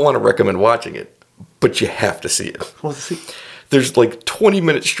 so I don't want to recommend watching it, but you have to see it. Well, see, There's like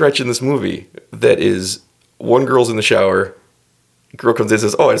 20-minute stretch in this movie that is one girl's in the shower, girl comes in and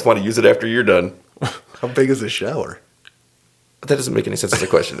says, "Oh, I just want to use it after you're done." how big is the shower? That doesn't make any sense as a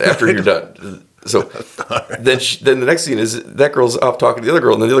question. After you're done. So then the next scene is that girl's off talking to the other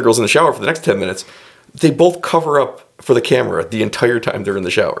girl, and then the other girl's in the shower for the next 10 minutes. They both cover up for the camera the entire time they're in the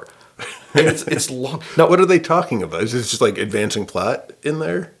shower. And it's long. Now, What are they talking about? Is this just like advancing plot in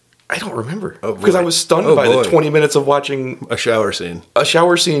there? I don't remember. Oh, Because I boy. was stunned Oh, by boy. the 20 minutes of watching A shower scene. a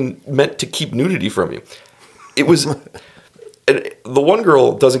shower scene meant to keep nudity from you. It was... And the one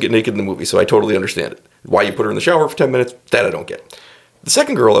girl doesn't get naked in the movie, so I totally understand it. Why you put her in the shower for 10 minutes, that I don't get. The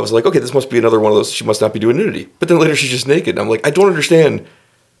second girl, I was like, okay, this must be another one of those, she must not be doing nudity. But then later she's just naked. And I'm like, I don't understand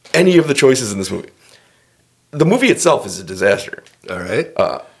any of the choices in this movie. The movie itself is a disaster. All right.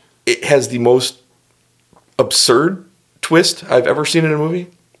 It has the most absurd twist I've ever seen in a movie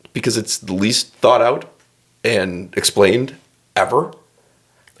because it's the least thought out and explained ever.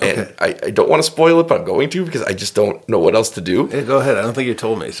 And Okay. I don't want to spoil it, but I'm going to because I just don't know what else to do. Hey, go ahead. I don't think you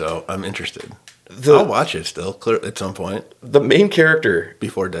told me, so I'm interested. The- I'll watch it still, clear at some point The main character,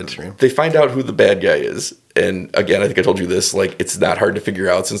 before Deadstream. they find out who the bad guy is. And again, I think I told you this, like, it's not hard to figure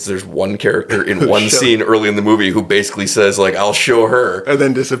out since there's one character in one Show- scene early in the movie who basically says, like, I'll show her, And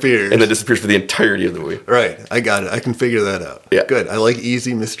then disappears. and then disappears for the entirety of the movie. Right. I got it. I can figure that out. Yeah. Good. I like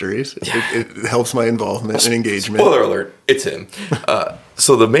easy mysteries. It helps my involvement and engagement. Spoiler alert, it's him.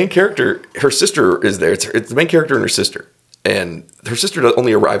 So the main character, her sister is there. It's the main character and her sister. And her sister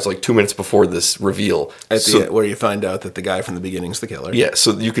only arrives like 2 minutes before this reveal. At the end, where you find out that the guy from the beginning is the killer. Yeah,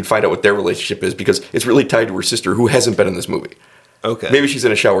 so you can find out what their relationship is because it's really tied to her sister who hasn't been in this movie. Okay. Maybe she's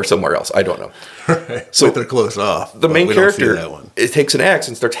in a shower somewhere else. I don't know. Right. So with their clothes off. The main character, that one. it takes an axe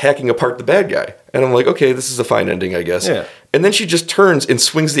and starts hacking apart the bad guy. And I'm like, okay, this is a fine ending, I guess. Yeah. And then she just turns and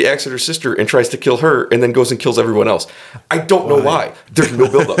swings the axe at her sister and tries to kill her and then goes and kills everyone else. I don't know why. There's no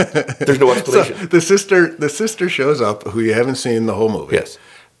buildup. There's no explanation. So the sister shows up, who you haven't seen the whole movie. Yes.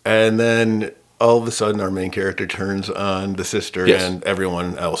 And then all of a sudden our main character turns on the sister Yes. and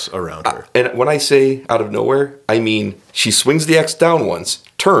everyone else around her. And when I say out of nowhere, I mean she swings the axe down once,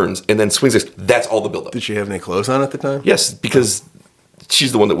 turns, and then swings it. That's all the buildup. Did she have any clothes on at the time? Yes, because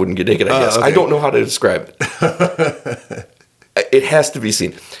she's the one that wouldn't get naked, I guess. Okay. I don't know how to describe it. It has to be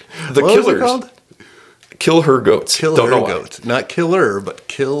seen. The What was it killers called? kill her goats. Kill don't her know why. goats. Not kill her, but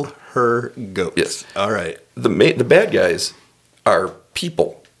kill her goats. Yes. All right. The bad guys are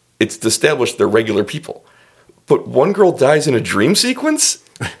people. It's established they're regular people. But one girl dies in a dream sequence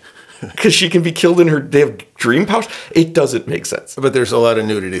because she can be killed in they have dream powers. It doesn't make sense. But there's a lot of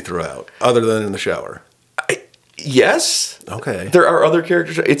nudity throughout, other than in the shower. Yes. Okay. There are other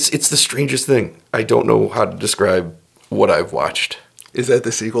characters. It's the strangest thing. I don't know how to describe what I've watched. Is that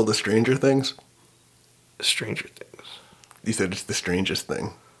the sequel to Stranger Things? Stranger Things. You said it's the strangest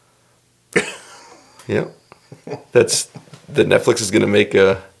thing. Yeah. That's the Netflix is going to make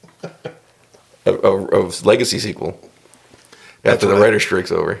a legacy sequel after the writer's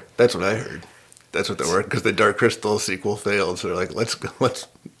strike's over. That's what I heard. That's what they were, because the Dark Crystal sequel failed. So they're like,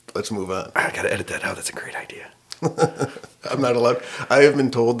 let's move on. I got to edit that out. That's a great idea. I'm not allowed. I have been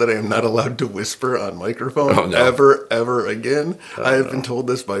told that I am not allowed to whisper on microphone ever again. I have been told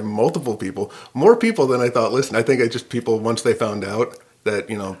this by multiple people, more people than I thought. Listen, I think people, once they found out that,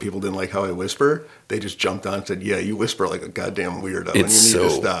 people didn't like how I whisper, they just jumped on and said, yeah, you whisper like a goddamn weirdo and you need to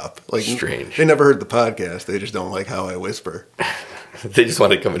stop. Like, strange. They never heard the podcast. They just don't like how I whisper. They just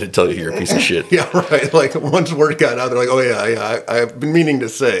want to come in and tell you you're a piece of shit. Yeah, right. Like, once word got out, they're like, oh, yeah, I've been meaning to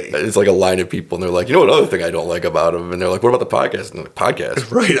say. It's like a line of people, and they're like, you know, another thing I don't like about them, and they're like, what about the podcast? And I'm like, podcast?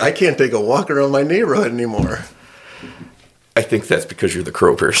 Right. I can't take a walk around my neighborhood anymore. I think that's because you're the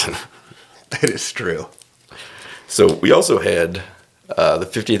crow person. That is true. So we also had the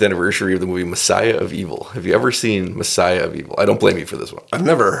 50th anniversary of the movie Messiah of Evil. Have you ever seen Messiah of Evil? I don't blame you for this one. I've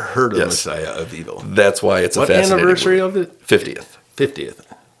never heard of Messiah of Evil. That's why it's a what fascinating anniversary movie. of it? 50th. 50th.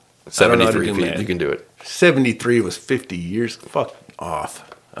 73 if you can do it. 73 was 50 years. Fuck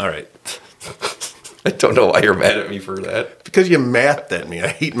off. All right. I don't know why you're mad at me for that. Because you mathed at me. I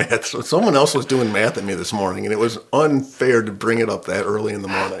hate math. So someone else was doing math at me this morning, and it was unfair to bring it up that early in the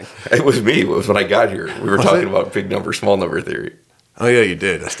morning. It was me. It was when I got here. We were talking about big number, small number theory. Oh, yeah, you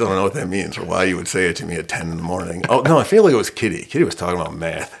did. I still don't know what that means or why you would say it to me at 10 in the morning. Oh, no, I feel like it was Kitty. Kitty was talking about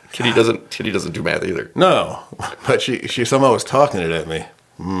math. Kitty doesn't do math either. No, but she somehow was talking it at me.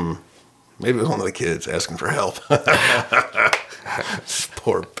 Maybe it was one of the kids asking for help.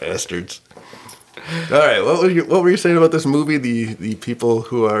 Poor bastards. All right, what were you saying about this movie? The people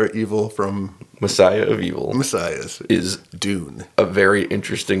who are evil from Messiah of Evil Messiahs is Dune. A very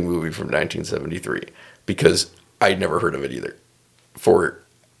interesting movie from 1973 because I'd never heard of it either for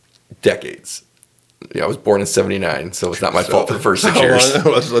decades. I was born in 79, so it's not my fault for the first 6 years.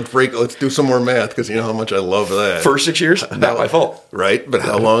 Let's do some more math because you know how much I love that. First 6 years, not my fault. Right, but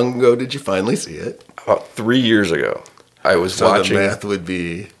how long ago did you finally see it? About 3 years ago, I was watching. The math would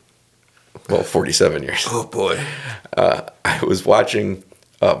be 47 years. Oh boy, I was watching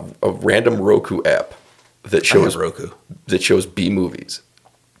a random Roku app that shows B movies.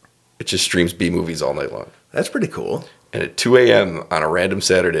 It just streams B movies all night long. That's pretty cool. And at 2 a.m. on a random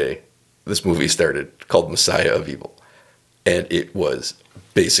Saturday, this movie started called Messiah of Evil. And it was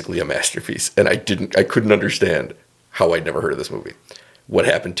basically a masterpiece. And I couldn't understand how I'd never heard of this movie. What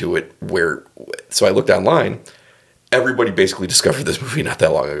happened to it, so I looked online. Everybody basically discovered this movie not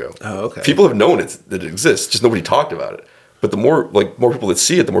that long ago. Oh, okay. People have known that it exists, just nobody talked about it. But the more people that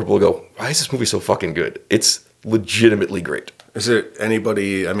see it, the more people go, why is this movie so fucking good? It's legitimately great. Is it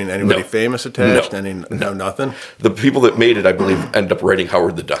anybody famous attached? No, nothing? The people that made it, I believe, ended up writing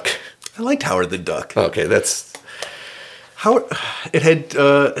Howard the Duck. I liked Howard the Duck. Okay, that's... Howard, it had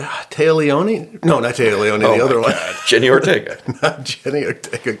Téa Leoni? No, not Téa Leoni, the other one. Jenny Ortega. Not Jenny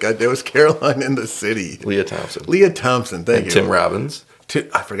Ortega. God, there was Caroline in the City. Leah Thompson, thank you. Tim Robbins.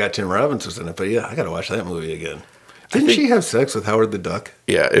 I forgot Tim Robbins was in it, but yeah, I got to watch that movie again. Didn't she have sex with Howard the Duck?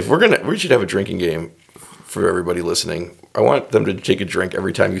 Yeah, we should have a drinking game for everybody listening. I want them to take a drink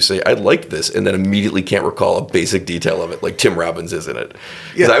every time you say, I like this, and then immediately can't recall a basic detail of it, like Tim Robbins is in it.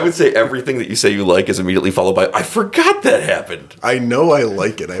 Because I would say everything that you say you like is immediately followed by, I forgot that happened. I know I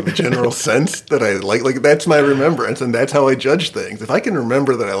like it. I have a general sense that I like that's my remembrance, and that's how I judge things. If I can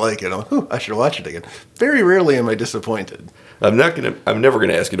remember that I like it, I should watch it again. Very rarely am I disappointed. I'm never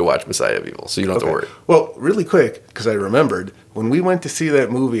gonna ask you to watch Messiah of Evil, so you don't have to worry. Well, really quick, because I remembered when we went to see that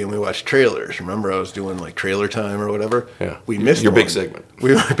movie and we watched trailers. Remember, I was doing like trailer time or whatever. Yeah, we missed your one. big segment.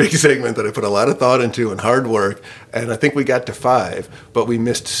 We a big segment that I put a lot of thought into and hard work, and I think we got to 5, but we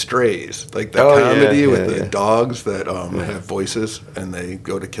missed Strays, like the comedy with the dogs that have voices and they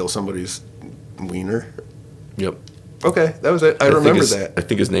go to kill somebody's wiener. Yep. Okay, that was it. I remember that. I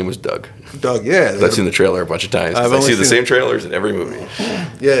think his name was Doug. Doug, yeah. I've seen the trailer a bunch of times. I see the same trailers in every movie.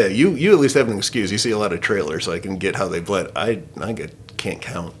 Yeah, you at least have an excuse. You see a lot of trailers, so I can get how they blend. I can't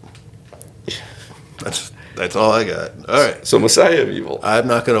count. That's all I got. All right. So Messiah of Evil. I'm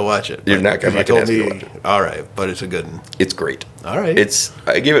not going to watch it. You're not going to watch it. All right, but it's a good one. It's great. All right.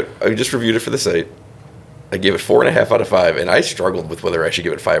 I just reviewed it for the site. I gave it 4.5 out of 5, and I struggled with whether I should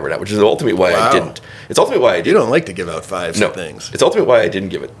give it 5 or not, which is ultimately why I didn't. It's ultimately why I didn't. You don't like to give out 5s to things. It's ultimately why I didn't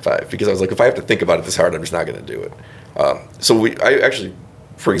give it 5, because I was like, if I have to think about it this hard, I'm just not going to do it.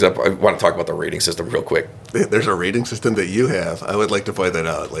 For example, I want to talk about the rating system real quick. There's a rating system that you have. I would like to point that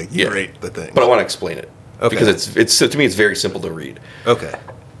out. Like, you rate the thing. But I want to explain it. Okay. Because it's to me, it's very simple to read. Okay.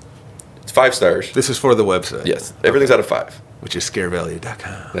 It's 5 stars. This is for the website. Yes. Everything's out of 5. Which is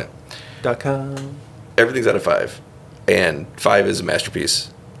scarevalue.com. Yeah. .com. Everything's out of 5. And 5 is a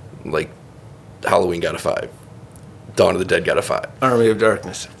masterpiece. Like, Halloween got a 5. Dawn of the Dead got a 5. Army of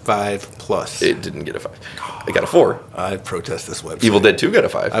Darkness, 5+. It didn't get a 5. It got a 4. I protest this website. Evil Dead 2 got a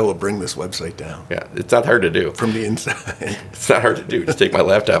 5. I will bring this website down. Yeah, it's not hard to do. From the inside. It's not hard to do. Just take my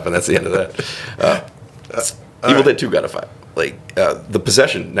laptop and that's the end of that. Evil Dead 2 got a 5. Like, the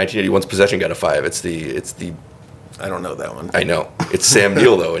Possession, 1981's Possession got a 5. It's the I don't know that one. I know. It's Sam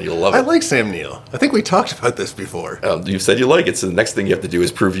Neill, though, and you'll love it. I like Sam Neill. I think we talked about this before. You said you like it, so the next thing you have to do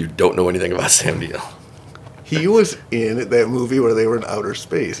is prove you don't know anything about Sam Neill. He was in that movie where they were in outer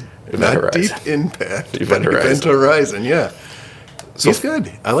space. Not Deep Impact, but Event Horizon, yeah. So, he's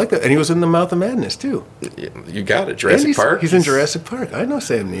good. I like that. And he was in The Mouth of Madness, too. You got it. Jurassic Park. He's in Jurassic Park. I know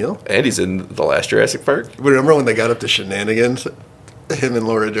Sam Neill. And he's in the last Jurassic Park. Remember when they got up to shenanigans? Him and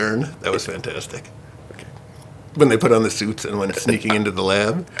Laura Dern? That was fantastic. When they put on the suits and went sneaking into the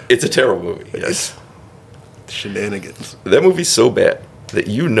lab. It's a terrible movie, yes. It's shenanigans. That movie's so bad that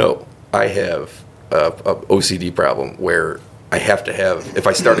I have a OCD problem where I have to have, if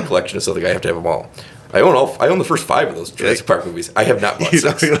I start a collection of something, I have to have them all. I own the first 5 of those Jurassic Park movies. I have not bought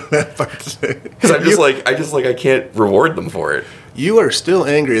 6. Because I can't reward them for it. You are still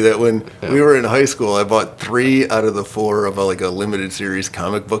angry that when we were in high school, I bought 3 out of the 4 of a limited series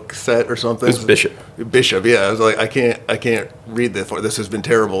comic book set or something. It was Bishop. Bishop, yeah. I was like, I can't read this. This has been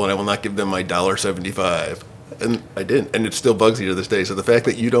terrible, and I will not give them my $1.75. And I didn't, and it still bugs you to this day. So the fact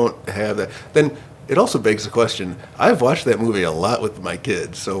that you don't have that, then it also begs the question. I've watched that movie a lot with my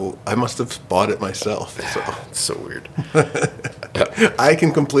kids, so I must have bought it myself. So it's so weird. I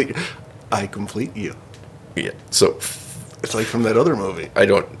complete you. Yeah. So. It's like from that other movie.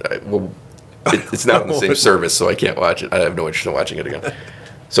 It's not on the same service, so I can't watch it. I have no interest in watching it again.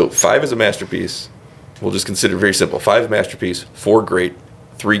 So 5 is a masterpiece. We'll just consider it very simple. 5 masterpiece, 4 great,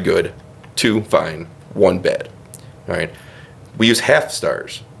 3 good, 2 fine, 1 bad. All right. We use half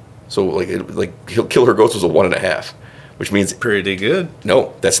stars. So like Kill Her Ghost was a 1.5, which means pretty good.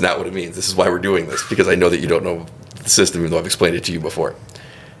 No, that's not what it means. This is why we're doing this, because I know that you don't know the system, even though I've explained it to you before.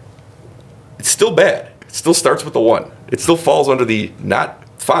 It's still bad. It still starts with the 1. It still falls under the not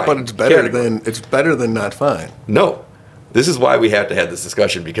fine. But it's better than not fine. No. This is why we have to have this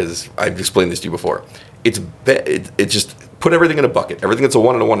discussion, because I've explained this to you before. It's just put everything in a bucket. Everything that's a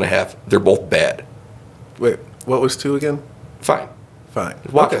 1 and a 1.5, they're both bad. Wait, what was 2 again? Fine. Fine.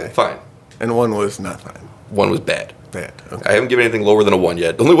 Okay. Fine. And 1 was not fine. 1 was bad. Bad. Okay. I haven't given anything lower than a 1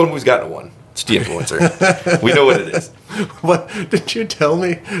 yet. The only one who's gotten a 1. It's De-Influencer. We know what it is. What did you tell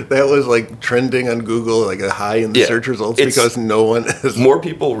me that was trending on Google, a high in the search results because no one has... More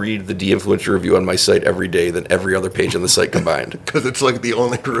people read the De-Influencer review on my site every day than every other page on the site combined. Because it's the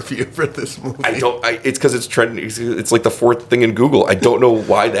only review for this movie. It's because it's trending. It's like the 4th thing in Google. I don't know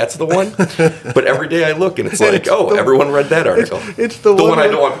why that's the one, but every day I look and it's everyone read that article. It's the one I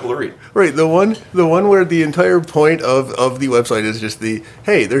don't want people to read. Right, the one where the entire point of the website is just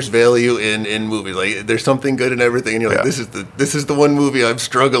hey, there's value in movies. There's something good in everything, and you're like, this is the one movie I'm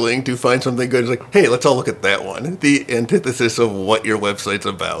struggling to find something good. It's like, hey, let's all look at that one. The antithesis of what your website's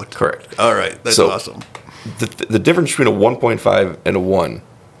about. Correct. All right, that's awesome. the difference between a 1.5 and a 1,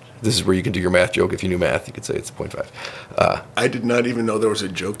 this is where you can do your math joke. If you knew math, you could say it's a 0.5. I did not even know there was a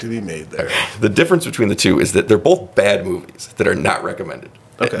joke to be made there. The difference between the two is that they're both bad movies that are not recommended.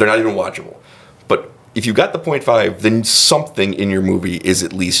 Okay. They're not even watchable. But if you got the 0.5, then something in your movie is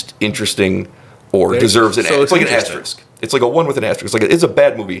at least interesting or deserves an asterisk. It's like an asterisk. It's like a 1 with an asterisk. It's a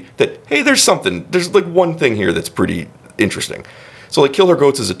bad movie that, hey, there's something. There's like one thing here that's pretty interesting. So like Killer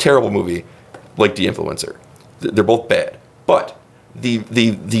Goats is a terrible movie, like The Influencer. They're both bad. But the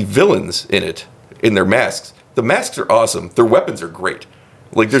villains in it, in their masks, the masks are awesome. Their weapons are great.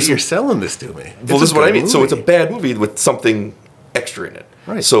 Like You're selling this to me. Well, this is what I mean. Movie. So it's a bad movie with something extra in it.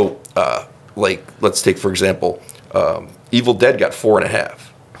 Right. So, like, let's take, for example, Evil Dead got 4.5.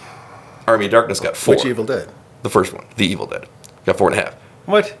 Army of Darkness got 4. Which Evil Dead? The first one, The Evil Dead, got 4.5.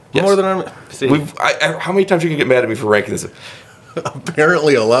 What? Yes. More than Army? See. How many times are you gonna get mad at me for ranking this?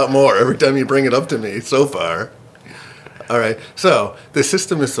 Apparently a lot more every time you bring it up to me so far. All right. So the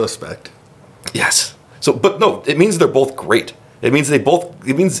system is suspect. Yes. So, but no, it means they're both great. It means it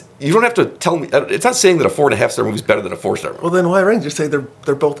means you don't have to tell me. It's not saying that a 4.5-star movie is better than a 4-star movie. Well, then why rank? Just say they're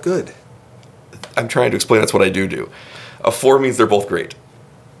both good. I'm trying to explain that's what I do. A 4 means they're both great.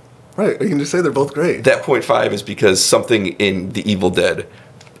 Right. You can just say they're both great. That 0.5 is because something in The Evil Dead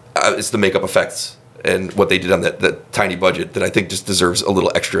is the makeup effects and what they did on that tiny budget that I think just deserves a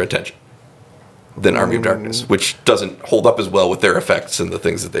little extra attention than Army of Darkness, which doesn't hold up as well with their effects and the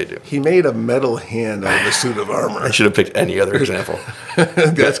things that they do. He made a metal hand out of a suit of armor. I should have picked any other example.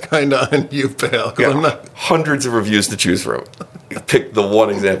 That's kind of on you, pal. Hundreds of reviews to choose from. Pick the one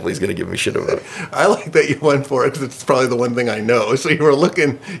example he's going to give me shit about. I like that you went for it because it's probably the one thing I know. So you were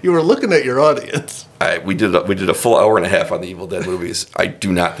looking at your audience. We did a full hour and a half on the Evil Dead movies. I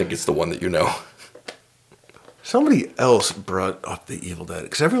do not think it's the one that you know. Somebody else brought up The Evil Dead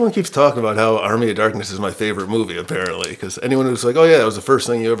because everyone keeps talking about how Army of Darkness is my favorite movie, apparently. Because anyone who's like, oh yeah, that was the first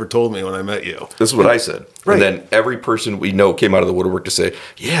thing you ever told me when I met you. This is what I said. Right. And then every person we know came out of the woodwork to say,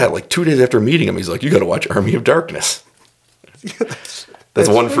 yeah, like 2 days after meeting him, he's like, you got to watch Army of Darkness. Yeah, that's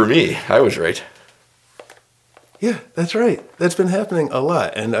one right. for me. I was right. Yeah, that's right. That's been happening a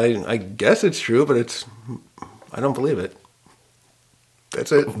lot. And I guess it's true, but I don't believe it.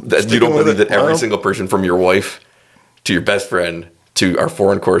 That's it. You don't believe that every single person from your wife to your best friend to our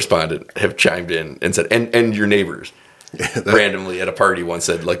foreign correspondent have chimed in and said, and your neighbors randomly at a party once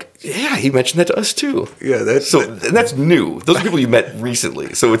said, like, yeah, he mentioned that to us too. Yeah, and that's new. Those are people you met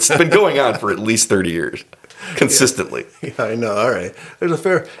recently. So it's been going on for at least 30 years. Consistently. Yeah, I know. All right.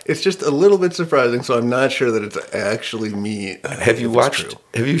 It's just a little bit surprising, so I'm not sure that it's actually me. Have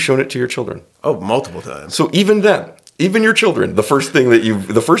you shown it to your children? Oh, multiple times. So even then, even your children, the first time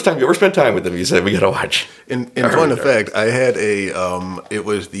you ever spent time with them, you said, we got to watch. In point of fact, I had it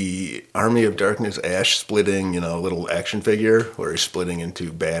was the Army of Darkness Ash splitting, little action figure where he's splitting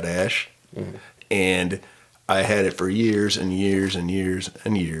into Bad Ash. Mm-hmm. And I had it for years and years and years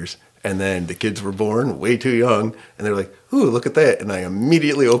and years. And then the kids were born way too young, and they're like, ooh, look at that. And I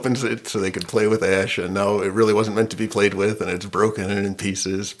immediately opened it so they could play with Ash, and now it really wasn't meant to be played with, and it's broken and in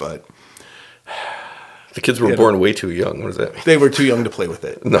pieces, but... The kids were born way too young. What does that mean? They were too young to play with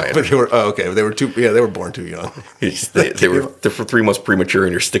it. No, but they were, okay. They were born too young. They're for 3 months premature,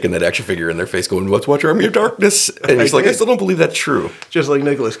 and you're sticking that action figure in their face going, let's watch Army of Darkness. And he's like, I still don't believe that's true. Just like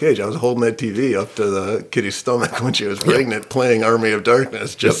Nicolas Cage. I was holding that TV up to the kitty's stomach when she was pregnant playing Army of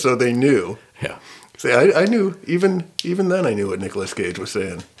Darkness just so they knew. Yeah. See, I knew, even then I knew what Nicolas Cage was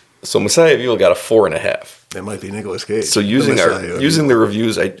saying. So Messiah of Evil got a 4.5. That might be Nicolas Cage. So using the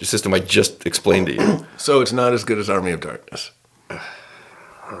reviews system I just explained to you. So it's not as good as Army of Darkness.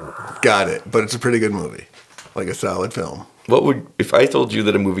 Got it. But it's a pretty good movie. Like a solid film. If I told you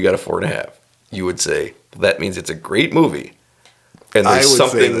that a movie got a 4.5, you would say, that means it's a great movie. And there's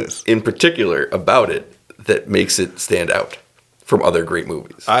something in particular about it that makes it stand out from other great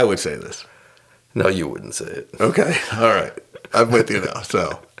movies. I would say this. No, you wouldn't say it. Okay. All right. I'm with you now.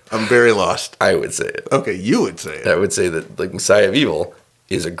 So I'm very lost. I would say it. Okay, you would say it. I would say that like Messiah of Evil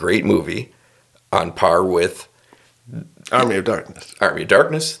is a great movie on par with Army of Darkness. Army of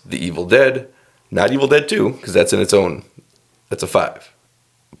Darkness, The Evil Dead, not Evil Dead 2, because that's in its own, that's a 5.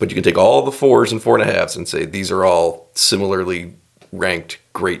 But you can take all the 4s and 4.5s and say these are all similarly ranked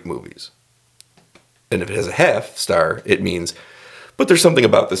great movies. And if it has a 0.5 star, it means, but there's something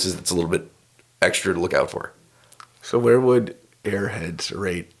about this that's a little bit extra to look out for. So where would Airheads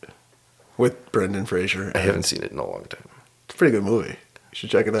rate with Brendan Fraser? I haven't seen it in a long time. It's a pretty good movie. You should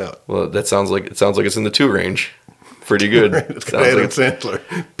check it out. Well, that sounds like it's in the 2 range. Pretty good. It's got Adam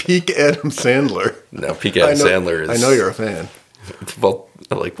Sandler. Peak Adam Sandler. No, peak Adam Sandler is... I know you're a fan. Well,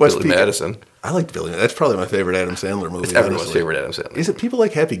 I like West Billy Peak. Madison. I liked Billy. That's probably my favorite Adam Sandler movie. It's everyone's honestly. favorite Adam Sandler. Is it people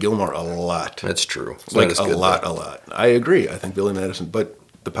like Happy Gilmore a lot? That's true. It's Like not as a good, lot, though. a lot. I agree. I think Billy Madison, but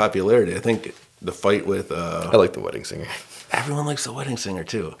the popularity. I think the fight with I like The Wedding Singer. everyone likes The Wedding Singer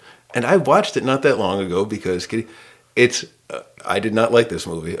too. And I watched it not that long ago because it's. I did not like this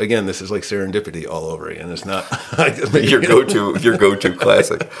movie. Again, this is like serendipity all over again. It's not Your go-to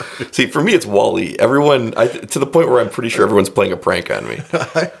classic. See, for me, it's Wall-E. Everyone, to the point where I'm pretty sure everyone's playing a prank on me.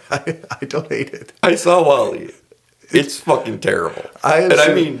 I don't hate it. I saw Wall-E. It's fucking terrible.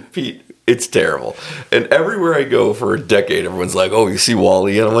 I mean, Pete, it's terrible. And everywhere I go for a decade, everyone's like, "Oh, you see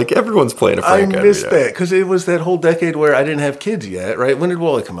Wall-E?" And I'm like, "Everyone's playing a prank on me." I missed that because it was that whole decade where I didn't have kids yet, right? When did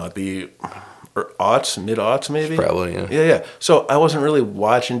Wall-E come out? Mid-aughts maybe? Probably, yeah. Yeah. So I wasn't really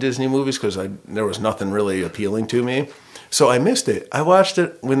watching Disney movies because there was nothing really appealing to me. So I missed it. I watched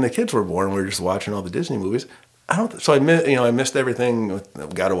it when the kids were born. We were just watching all the Disney movies. I missed everything.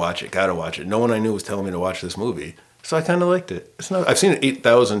 Gotta watch it. No one I knew was telling me to watch this movie. So I kind of liked it. I've seen it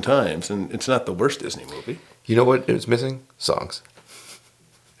 8,000 times, and it's not the worst Disney movie. You know what is missing? Songs.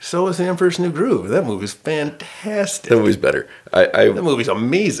 So is The Emperor's New Groove. That movie's fantastic. That movie's better. That movie's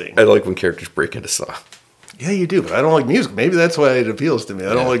amazing. I like when characters break into song. Yeah, you do, but I don't like music. Maybe that's why it appeals to me.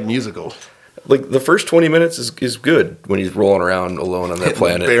 I don't like musicals. Like the first 20 minutes is good when he's rolling around alone on that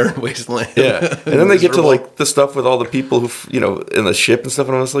planet. Barren wasteland. Yeah, and then they get to like the stuff with all the people who in the ship and stuff,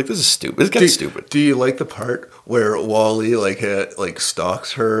 and I was like, "This is stupid. This guy's stupid." Do you like the part where Wall-E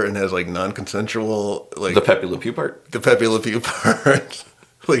stalks her and has like non-consensual The Pepe Le Pew part. The Pepe Le Pew part?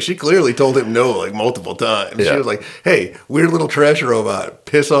 Like she clearly told him no like multiple times. Yeah. She was like, "Hey, weird little trash robot,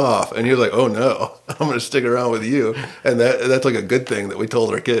 piss off," and he was like, "Oh no, I'm going to stick around with you." And that's like a good thing that we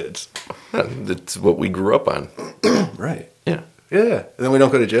told our kids. That's what we grew up on. Right. Yeah, Yeah. And then we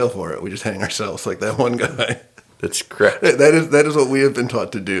don't go to jail for it. We just hang ourselves like that one guy. that's correct. That is what we have been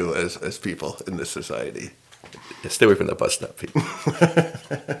taught to do as people in this society. Yeah, stay away from that bus stop, Pete.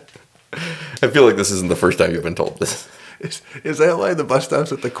 I feel like this isn't the first time you've been told this. Is that why the bus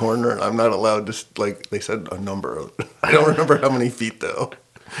stop's at the corner and I'm not allowed to, they said a number of, I don't remember how many feet though.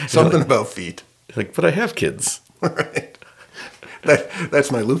 Something about feet. Like, but I have kids. Right.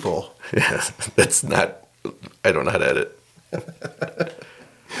 That's my loophole. Yeah, that's not, I don't know how to edit.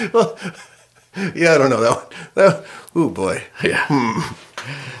 Well, yeah, I don't know that one. Oh boy. Yeah.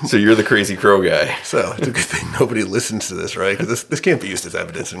 So you're the Crazy Crow guy. So it's a good thing nobody listens to this, right? Because this can't be used as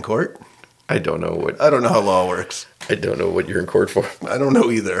evidence in court. I don't know how law works. I don't know what you're in court for. I don't know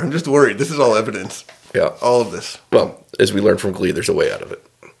either. I'm just worried. This is all evidence. Yeah. All of this. Well, as we learned from Glee, there's a way out of it.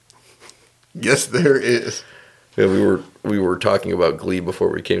 Yes, there is. Yeah, we were talking about Glee before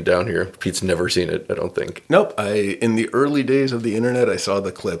we came down here. Pete's never seen it, I don't think. Nope. In the early days of the internet, I saw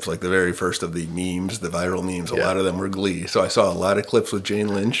the clips, like the very first of the memes, the viral memes. A lot of them were Glee. So I saw a lot of clips with Jane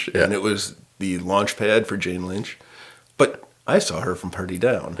Lynch, and it was the launch pad for Jane Lynch. But I saw her from Party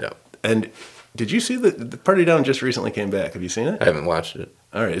Down. Yeah. And did you see the Party Down just recently came back? Have you seen it? I haven't watched it.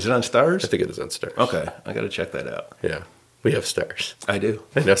 All right. Is it on Stars? I think it is on Stars. Okay. I got to check that out. Yeah. We have Stars. I do.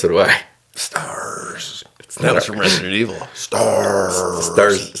 I know, so do I. Stars. It's That not was from Resident Evil. Stars.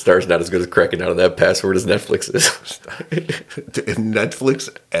 Stars not as good as cracking down on that password as Netflix is. If Netflix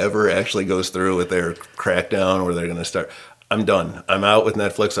ever actually goes through with their crackdown where they're going to start, I'm done. I'm out with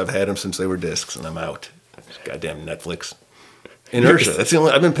Netflix. I've had them since they were discs, and I'm out. Goddamn Netflix. Inertia. That's the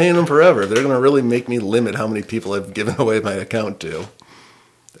only. I've been paying them forever. They're going to really make me limit how many people I've given away my account to.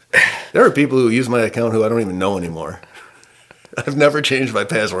 There are people who use my account who I don't even know anymore. I've never changed my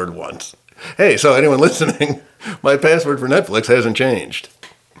password once. Hey, so anyone listening, my password for Netflix hasn't changed.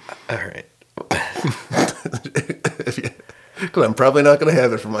 All right. Because I'm probably not going to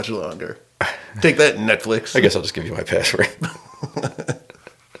have it for much longer. Take that, Netflix. I guess I'll just give you my password.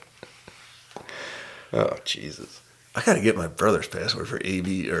 Oh, Jesus. I got to get my brother's password for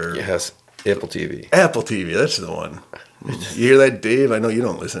Yes, Apple TV. Apple TV. That's the one. You hear that, Dave? I know you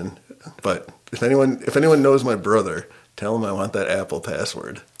don't listen, but if anyone knows my brother, tell him I want that Apple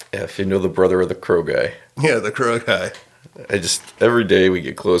password. Yeah, if you know the brother of the Crow guy. Yeah, the Crow guy. Every day we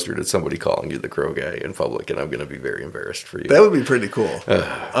get closer to somebody calling you the Crow guy in public, and I'm going to be very embarrassed for you. That would be pretty cool.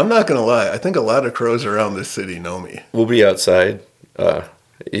 I'm not going to lie. I think a lot of crows around this city know me. We'll be outside,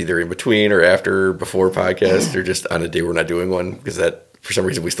 either in between or after or before podcast, or just on a day we're not doing one, because that, for some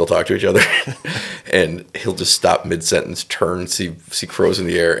reason, we still talk to each other. And he'll just stop mid-sentence, turn, see crows in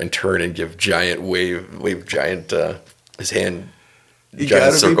the air, and turn and give giant his hand,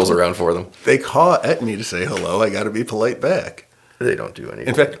 giant circles around for them. They caw at me to say hello. I got to be polite back. They don't do anything.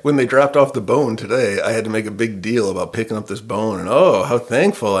 In fact, when they dropped off the bone today, I had to make a big deal about picking up this bone. And, oh, how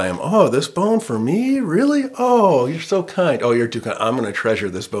thankful I am. Oh, this bone for me? Really? Oh, you're so kind. Oh, you're too kind. I'm going to treasure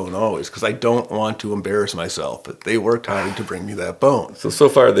this bone always because I don't want to embarrass myself. But they worked hard to bring me that bone. So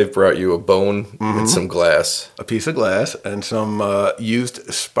far they've brought you a bone and some glass. A piece of glass and some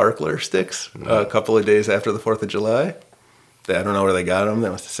used sparkler sticks a couple of days after the 4th of July. I don't know where they got them. They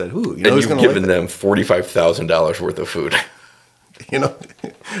must have said, ooh, and you've given them $45,000 worth of food. You know,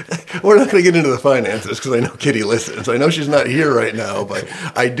 we're not going to get into the finances because I know Kitty listens. I know she's not here right now, but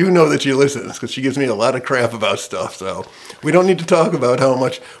I do know that she listens because she gives me a lot of crap about stuff. So we don't need to talk about how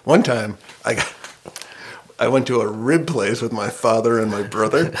much. One time I went to a rib place with my father and my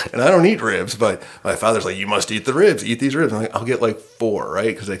brother, and I don't eat ribs, but my father's like, you must eat the ribs, eat these ribs. I'm like, I'll get like 4,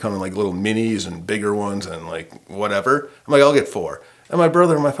 right? Because they come in like little minis and bigger ones and like whatever. I'm like, I'll get 4. And my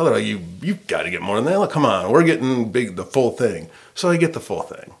brother and my father are like, you've got to get more than that. Like, come on, we're getting the full thing. So I get the full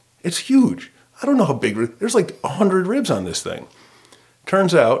thing. It's huge. I don't know how big. There's like 100 ribs on this thing.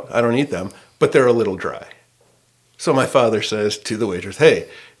 Turns out I don't eat them, but they're a little dry. So my father says to the waitress, hey,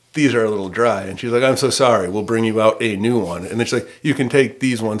 these are a little dry. And she's like, I'm so sorry. We'll bring you out a new one. And then she's like, you can take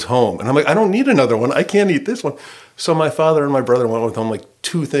these ones home. And I'm like, I don't need another one. I can't eat this one. So my father and my brother went with home like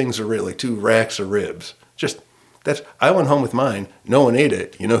 2 things of ribs, like 2 racks of ribs. I went home with mine. No one ate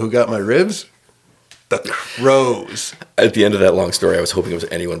it. You know who got my ribs? The crows. At the end of that long story, I was hoping it was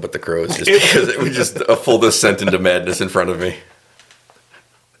anyone but the crows, just because it was just a full descent into madness in front of me.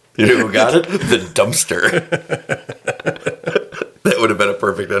 You know who got it? The dumpster. That would have been a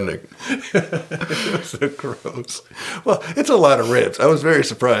perfect ending. It was the crows. Well, it's a lot of ribs. I was very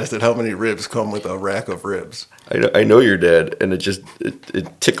surprised at how many ribs come with a rack of ribs. I know your dad, and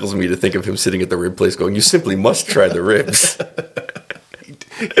it tickles me to think of him sitting at the rib place going, you simply must try the ribs.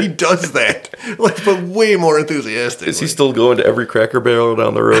 He does that, like, but way more enthusiastic. Is he still going to every Cracker Barrel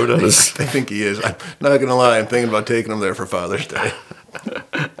down the road? I think he is. I'm not going to lie. I'm thinking about taking him there for Father's Day.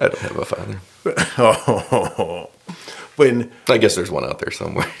 I don't have a father. I guess there's one out there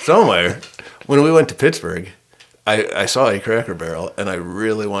somewhere. When we went to Pittsburgh, I saw a Cracker Barrel, and I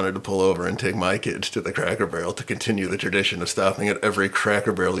really wanted to pull over and take my kids to the Cracker Barrel to continue the tradition of stopping at every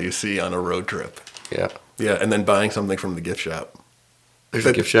Cracker Barrel you see on a road trip. Yeah. Yeah, and then buying something from the gift shop. There's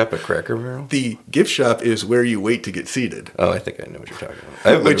a gift shop at Cracker Barrel? The gift shop is where you wait to get seated. Oh, I think I know what you're talking about. I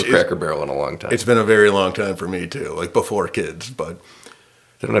haven't been to Cracker Barrel in a long time. It's been a very long time for me, too, like before kids, but...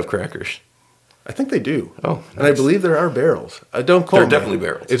 They don't have crackers. I think they do. Oh, nice. And I believe there are barrels. Don't quote me. There are definitely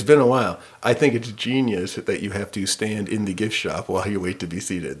barrels. It's been a while. I think it's genius that you have to stand in the gift shop while you wait to be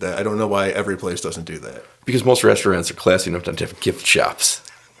seated. I don't know why every place doesn't do that. Because most restaurants are classy enough to have gift shops.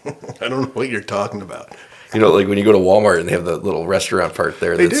 I don't know what you're talking about. You know, like when you go to Walmart and they have the little restaurant part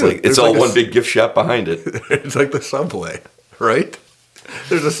there. It's all one big gift shop behind it. It's like the Subway, right?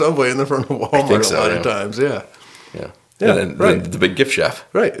 There's a Subway in the front of Walmart a lot of times, yeah. Yeah. Yeah, and then right. the big gift shop.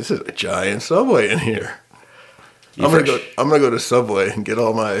 Right. This is a giant Subway in here. I'm gonna go to Subway and get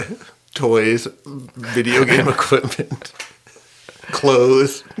all my toys, video game equipment,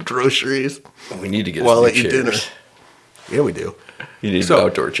 clothes, groceries. We need to get while some I eat chairs. dinner. Yeah, we do. You need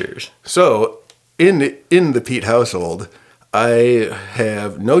outdoor chairs. So in the Pete household, I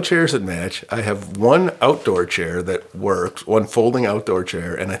have no chairs that match. I have one outdoor chair that works, one folding outdoor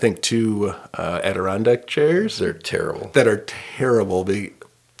chair, and I think 2 Adirondack chairs. They're terrible. That are terrible. They're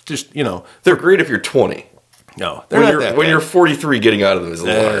great if you're 20. No, they're not that bad. When you're 43, getting out of them is a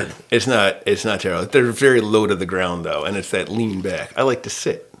little hard. It's not terrible. They're very low to the ground though, and it's that lean back. I like to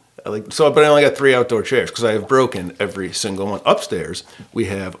sit. But I only got 3 outdoor chairs because I have broken every single one. Upstairs, we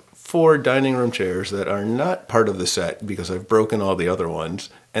have 4 dining room chairs that are not part of the set because I've broken all the other ones,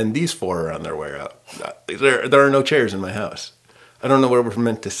 and these 4 are on their way out. There are no chairs in my house. I don't know where we're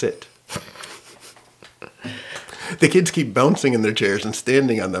meant to sit. The kids keep bouncing in their chairs and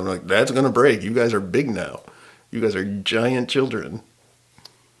standing on them. I'm like, that's going to break. You guys are big now. You guys are giant children.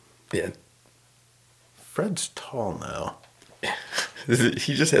 Yeah. Fred's tall now.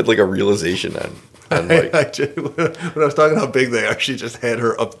 He just had like a realization on Mike. When I was talking how big they are, she just had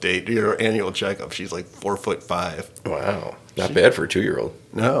her update, her annual checkup. She's like 4'5". Wow. Not bad for a 2-year-old.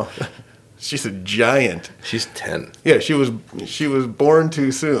 No. She's a giant. She's 10. Yeah, she was born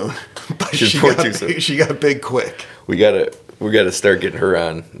too soon. But she got big quick. We gotta start getting her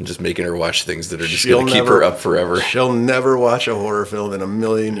on and just making her watch things that are just gonna keep her up forever. She'll never watch a horror film in a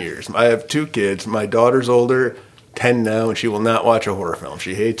million years. I have 2 kids. My daughter's older, 10 now, and she will not watch a horror film.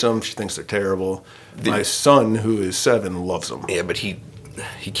 She hates them. She thinks they're terrible. My son, who is 7, loves them. Yeah, but he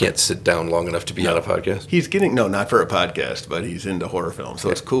can't sit down long enough to be on a podcast. He's not for a podcast, but he's into horror films, so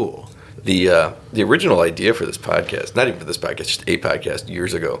it's cool. The original idea for this podcast, not even for this podcast, just a podcast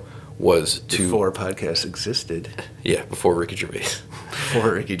years ago, was to before podcasts existed. Yeah, before Ricky Gervais.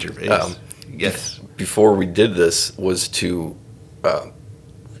 Before Ricky Gervais. Yes. Before we did this was to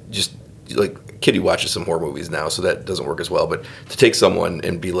just like Kitty watches some horror movies now, so that doesn't work as well. But to take someone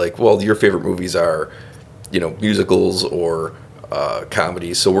and be like, well, your favorite movies are, musicals or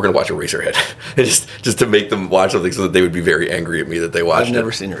comedies, so we're gonna watch Eraserhead, and just to make them watch something so that they would be very angry at me that they watched. I've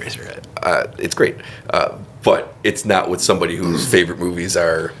never seen Eraserhead. It's great, but it's not what somebody whose favorite movies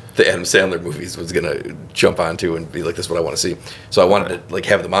are the Adam Sandler movies was gonna jump onto and be like, "This is what I want to see." So I wanted to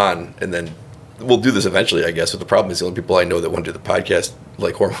have them on, and then we'll do this eventually, I guess. But the problem is the only people I know that want to do the podcast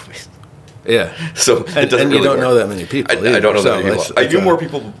like horror movies. Yeah. So and you really don't work. know that many people. I don't know that many people. I knew more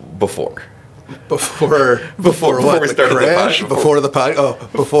people before. Before we started crash? Before the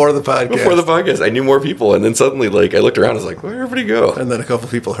podcast. Before the podcast, I knew more people, and then suddenly, I looked around, I was like, "Where'd everybody go?" And then a couple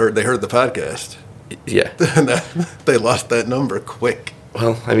people heard the podcast. Yeah, and they lost that number quick.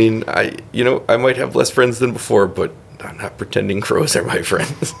 Well, I mean, I might have less friends than before, but I'm not pretending crows are my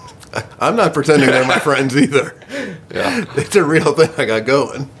friends. I'm not pretending they're my friends either. Yeah, it's a real thing I got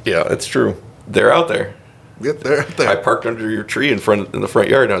going. Yeah, it's true. They're out there. Yep, they're out there. I parked under your tree in the front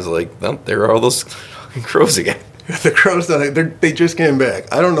yard, and I was like, "No, there are all those fucking crows again." The crows, they just came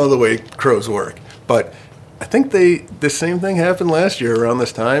back. I don't know the way crows work, but I think the same thing happened last year around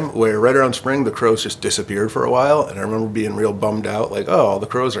this time, where right around spring, the crows just disappeared for a while, and I remember being real bummed out, like, oh, all the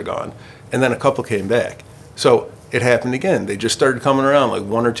crows are gone. And then a couple came back. So it happened again. They just started coming around like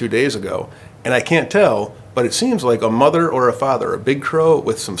 1 or 2 days ago, and I can't tell, but it seems like a mother or a father, a big crow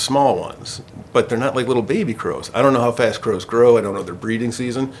with some small ones, but they're not like little baby crows. I don't know how fast crows grow. I don't know their breeding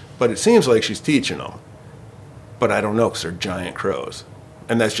season, but it seems like she's teaching them. But I don't know because they're giant crows.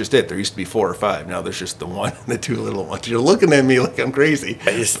 And that's just it. There used to be 4 or 5. Now there's just the one and the 2 little ones. You're looking at me like I'm crazy.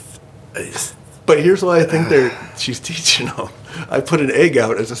 I just But here's why I think she's teaching them. I put an egg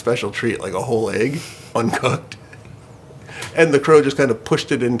out as a special treat, like a whole egg, uncooked. And the crow just kind of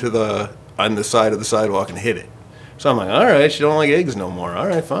pushed it on the side of the sidewalk and hit it. So I'm like, all right, you don't like eggs no more. All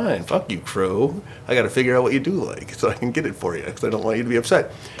right, fine. Fuck you, crow. I got to figure out what you do like so I can get it for you because I don't want you to be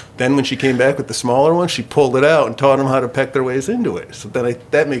upset. Then when she came back with the smaller one, she pulled it out and taught them how to peck their ways into it. So then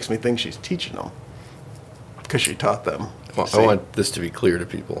that makes me think she's teaching them because she taught them. Well, I want this to be clear to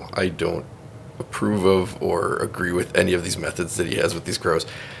people. I don't approve of or agree with any of these methods that he has with these crows.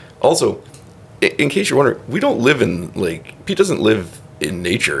 Also, in case you're wondering, we don't live in, Pete doesn't live in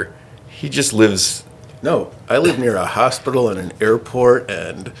nature. He just lives... No, I live near a hospital and an airport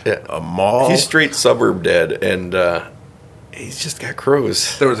and a mall. He's straight suburb dad, and he's just got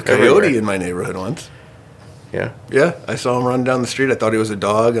crows. There was a coyote in my neighborhood once. Yeah? Yeah, I saw him run down the street. I thought he was a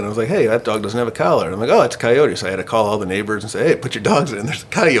dog, and I was like, hey, that dog doesn't have a collar. And I'm like, oh, it's a coyote. So I had to call all the neighbors and say, hey, put your dogs in. There's a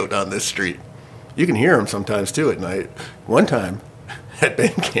coyote on this street. You can hear him sometimes, too, at night. One time, at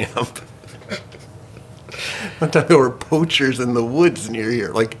band camp, there were poachers in the woods near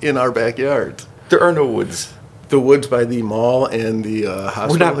here, like in our backyards. There are no woods. The woods by the mall and the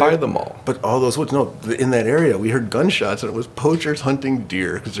hospital. We're not by the mall. But all those woods, no, in that area, we heard gunshots, and it was poachers hunting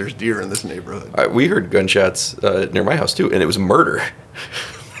deer, because there's deer in this neighborhood. We heard gunshots near my house, too, and it was murder.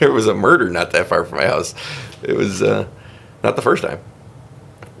 There was a murder not that far from my house. It was not the first time.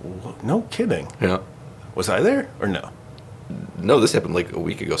 No kidding. Yeah. Was I there, or no? No, this happened like a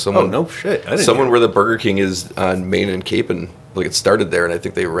week ago. No shit. I didn't where the Burger King is on Main and Cape, and it started there, and I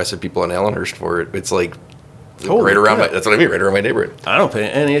think they arrested people in Allenhurst for it. It's like right around that's what I mean, right around my neighborhood. I don't pay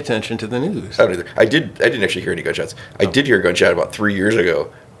any attention to the news. I don't either. I didn't actually hear any gunshots. I did hear a gunshot about 3 years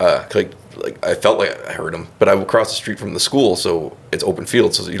ago. Like I felt like I heard them, but I would cross the street from the school, so it's open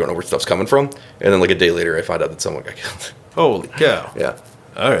field, so you don't know where stuff's coming from. And then like a day later, I found out that someone got killed. Holy cow! Yeah.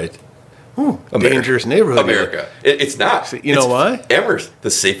 All right. Dangerous neighborhood. America. It's not. You know why? Amherst,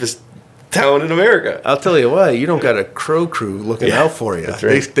 the safest town in America. I'll tell you why. You don't got a crow crew looking out for you. That's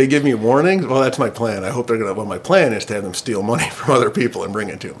right. They give me warnings. Well, that's my plan. I hope they're gonna. Well, my plan is to have them steal money from other people and bring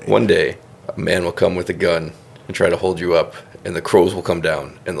it to me. One day, a man will come with a gun and try to hold you up, and the crows will come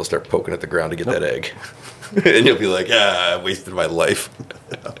down and they'll start poking at the ground to get that egg. And you'll be like, I wasted my life.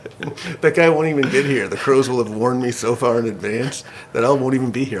 That guy won't even get here. The crows will have warned me so far in advance that I won't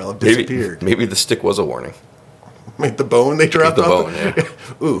even be here. I'll have disappeared. Maybe the stick was a warning. Like the bone they dropped off? Yeah.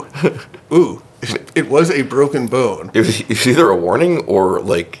 Ooh. It was a broken bone. It was either a warning or,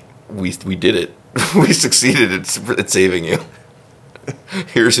 like, we did it. We succeeded at saving you.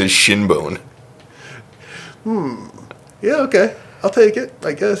 Here's his shin bone. Yeah, okay. I'll take it,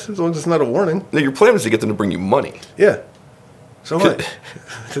 I guess, as long as it's not a warning. No, your plan was to get them to bring you money. Yeah. So what?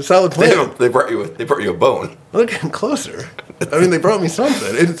 It's a solid plan. They brought you a bone. Look, getting closer. I mean, they brought me something.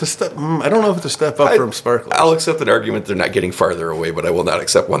 It's a step. I don't know if it's a step up from Sparklers. I'll accept an argument they're not getting farther away, but I will not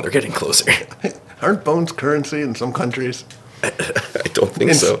accept one they're getting closer. Aren't bones currency in some countries? I don't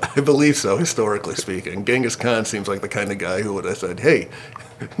think so. I believe so, historically speaking. Genghis Khan seems like the kind of guy who would have said, "Hey,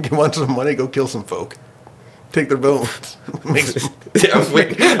 you want some money? Go kill some folk. Take their bones." Yeah, I was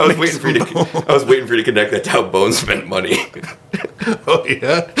waiting for you to connect that to how bones meant money. Oh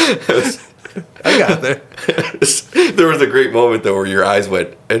yeah, I got there. There was a great moment though where your eyes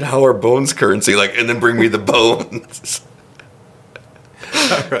went, "And how are bones currency?" Like, and then bring me the bones.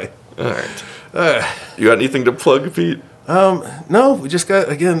 All right. You got anything to plug, Pete? No, we just got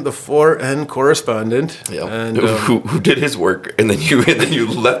again the 4N correspondent, Yeah. and who did his work, and then you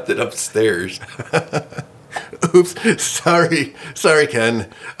left it upstairs. oops, sorry, Ken.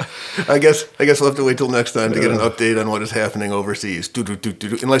 I guess we'll have to wait till next time to get an update on what is happening overseas.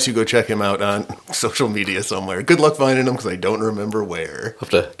 Unless you go check him out on social media somewhere. Good luck finding him because I don't remember where. I'll have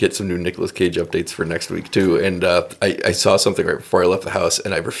to get some new Nicolas Cage updates for next week too. And I saw something right before I left the house,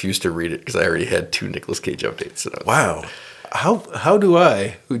 and I refused to read it because I already had 2 Nicolas Cage updates. Wow. How do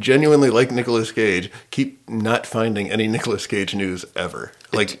I, who genuinely like Nicolas Cage, keep not finding any Nicolas Cage news ever?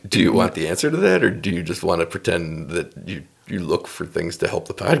 Like, do you want the answer to that, or do you just want to pretend that you look for things to help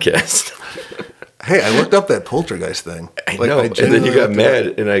the podcast? Hey, I looked up that poltergeist thing. I know, and then you got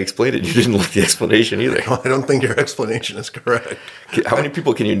mad, and I explained it. You didn't like the explanation either. No, I don't think your explanation is correct. How many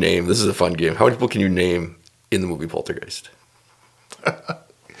people can you name? This is a fun game. How many people can you name in the movie Poltergeist?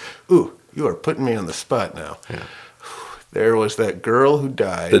 Ooh, you are putting me on the spot now. Yeah. There was that girl who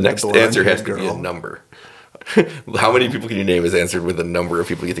died. The next answer has to be a girl. number. How many people can you name is answered with a number of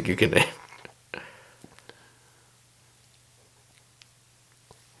people you think you can name.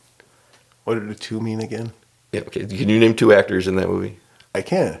 What did the 2 mean again? Yeah, okay. Can you name 2 actors in that movie? I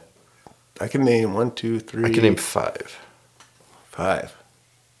can. I can name 1, 2, 3. I can name 5. 5.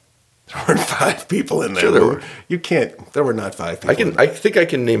 There weren't 5 people in there. Sure there were. You can't. There were not 5 people. I think I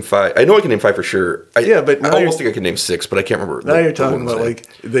can name 5. I know I can name 5 for sure. Yeah, but I now almost think I can name 6, but I can't remember. Now you're talking about like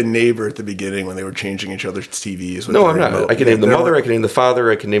the neighbor at the beginning when they were changing each other's TVs. No, I'm not. I can name the mother. I can name the father.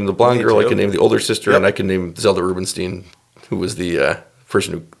 I can name the blonde girl. I can name the older sister, and I can name Zelda Rubinstein, who was the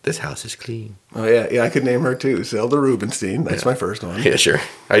person who. This house is clean. Oh yeah, I could name her too. Zelda Rubinstein. That's my first one. Yeah, sure.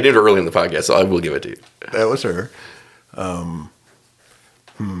 I did it early in the podcast, so I will give it to you. That was her.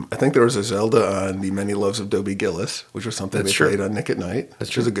 I think there was a Zelda on The Many Loves of Dobie Gillis, which was something they played on Nick at Night.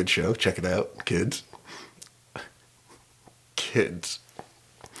 Which was a good show. Check it out, kids. Kids.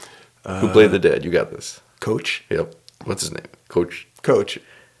 Who played the dad? You got this. Coach. Yep. What's his name? Coach.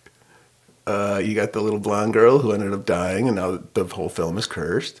 You got the little blonde girl who ended up dying, and now the whole film is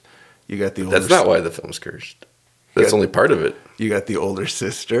cursed. You got the older. That's not why the film's cursed. That's only part of it. You got the older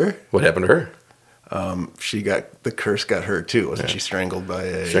sister. What happened to her? The curse got her too. Wasn't she strangled by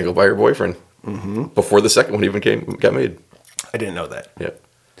her boyfriend? Mm-hmm. Before the second one even got made. I didn't know that. Yeah.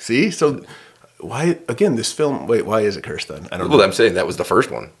 See, so why again this film? Wait, why is it cursed then? I don't know. Well, I'm saying that was the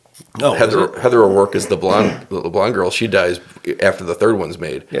first one. No, Heather O'Rourke is the blonde girl. She dies after the third one's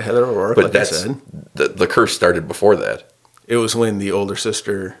made. Yeah, Heather O'Rourke. But like that's I said. the curse started before that. It was when the older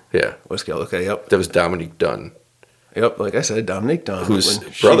sister. Yeah. Was killed. Okay. Yep. That was Dominique Dunn. Yep. Like I said, Dominique Dunn. Whose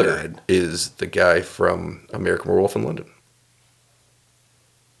brother is the guy from American Werewolf in London.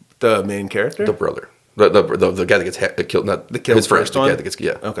 The main character. The brother. The guy that gets killed. Not his friend. The guy that gets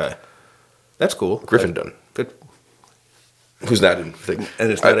Okay. That's cool. Griffin Dunn. Good. Who's not in thing.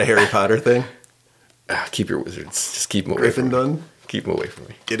 And it's not a Harry Potter thing? Keep your wizards. Just keep them away Griffin from me. Dunn? Keep them away from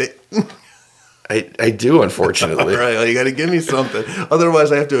me. Get it? I do, unfortunately. All right, well, you got to give me something.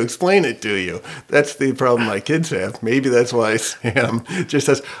 Otherwise, I have to explain it to you. That's the problem my kids have. Maybe that's why Sam just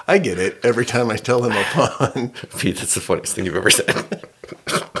says, I get it, every time I tell him a pun. Pete, that's the funniest thing you've ever said.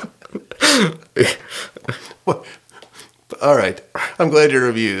 What? All right. I'm glad you're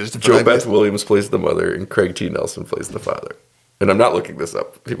amused. Jo Beth Williams plays the mother, and Craig T. Nelson plays the father. And I'm not looking this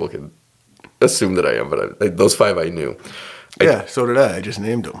up. People can assume that I am, but those 5 I knew. Yeah, so did I. I just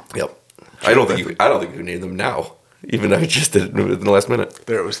named them. Yep. I don't think you can name them now. Even I just did it in the last minute.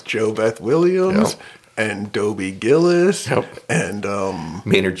 There was Jo Beth Williams and Dobie Gillis and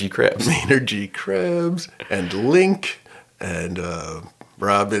Maynard G. Krabs. And Link and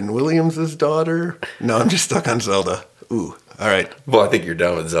Robin Williams' daughter. No, I'm just stuck on Zelda. Ooh, all right. Well, I think you're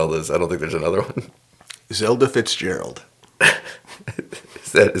down with Zelda's. I don't think there's another one. Zelda Fitzgerald.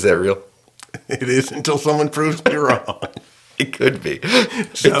 Is that real? It is until someone proves me wrong. It could be.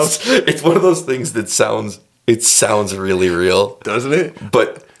 It's one of those things that sounds really real, doesn't it?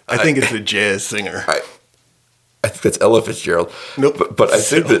 But I think it's a jazz singer. I think that's Ella Fitzgerald. Nope. But I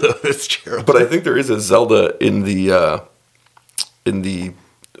think Zelda Fitzgerald. But I think there is a Zelda in the in the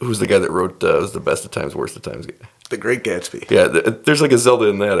who's the guy that wrote was the best of times, worst of times. The Great Gatsby. Yeah, there's like a Zelda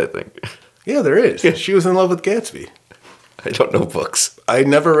in that, I think. Yeah, there is. Yeah. She was in love with Gatsby. I don't know books. I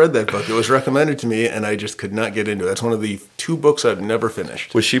never read that book. It was recommended to me, and I just could not get into it. That's one of the 2 books I've never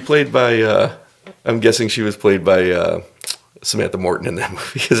finished. Was she played by? I'm guessing she was played by Samantha Morton in that movie.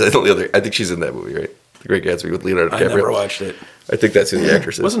 Because I think she's in that movie, right? The Great Gatsby with Leonardo DiCaprio. I never watched it. I think that's who the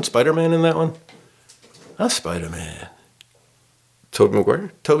actress is. Wasn't Spider-Man in that one? Not Spider-Man. Tobey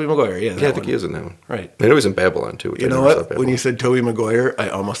Maguire? Tobey Maguire, yeah. Yeah, I think he is in that one. Right. I know he's in Babylon, too. You know what? When you said Tobey Maguire, I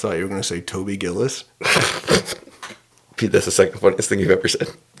almost thought you were going to say Toby Gillis. Pete, that's the second funniest thing you've ever said.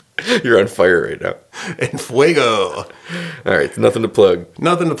 You're on fire right now. And fuego. All right, nothing to plug.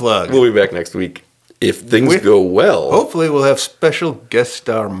 Nothing to plug. We'll be back next week. If things go well... Hopefully we'll have special guest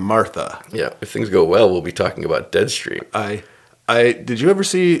star Martha. Yeah, if things go well, we'll be talking about Deadstream. Did you ever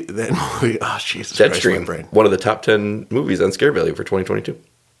see that movie? Oh, Jesus Christ, my brain. Deadstream, one of the top 10 movies on Scare Value for 2022.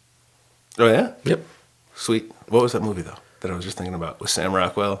 Oh, yeah? Yep. Sweet. What was that movie, though, that I was just thinking about? With Sam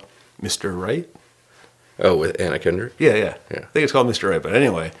Rockwell? Mr. Right? Oh, with Anna Kendrick? Yeah. I think it's called Mr. Right, but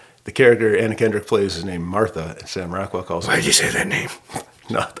anyway, the character Anna Kendrick plays is named Martha, and Sam Rockwell calls her... Why did you say that name?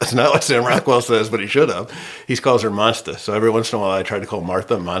 No, that's not what Sam Rockwell says, but he should have. He calls her Monsta. So every once in a while I try to call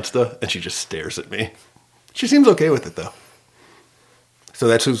Martha Monsta, and she just stares at me. She seems okay with it, though. So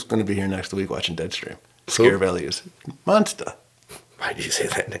that's who's going to be here next week watching Deadstream. Scare Values. Monsta. Why did you say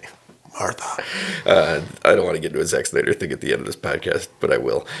that name? Martha. I don't want to get into a Zack Snyder thing at the end of this podcast, but I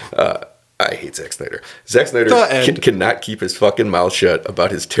will. I hate Zack Snyder. Zack Snyder cannot keep his fucking mouth shut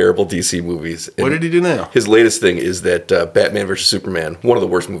about his terrible DC movies. And what did he do now? His latest thing is that Batman vs. Superman, one of the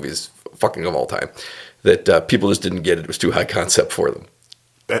worst movies fucking of all time, that people just didn't get it. It was too high concept for them.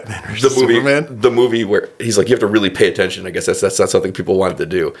 Batman vs. Superman? The movie where he's like, you have to really pay attention. I guess that's not something people wanted to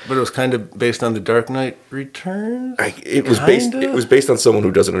do. But it was kind of based on The Dark Knight Returns? It was based on someone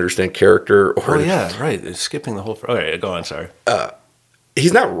who doesn't understand character. Oh, yeah, right. It's skipping the whole... All right, go on, sorry.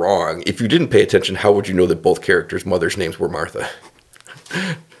 He's not wrong. If you didn't pay attention, how would you know that both characters' mothers' names were Martha?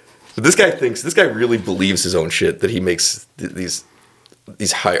 But this guy really believes his own shit, that he makes these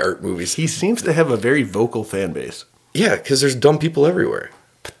high art movies. He seems to have a very vocal fan base. Yeah, because there's dumb people everywhere.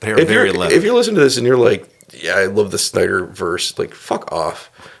 They're very left. If you're listening to this and you're like, yeah, I love the Snyderverse, like, fuck off.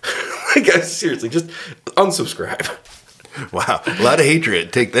 Like, guys, seriously, just unsubscribe. Wow, a lot of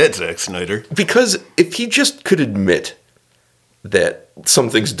hatred. Take that, Zack Snyder. Because if he just could admit that some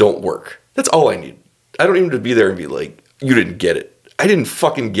things don't work, that's all I need. I don't need him to be there and be like, you didn't get it. I didn't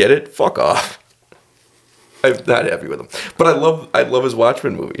fucking get it. Fuck off. I'm not happy with him. But I love his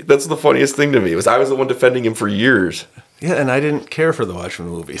Watchmen movie. That's the funniest thing to me. I was the one defending him for years. Yeah, and I didn't care for the Watchmen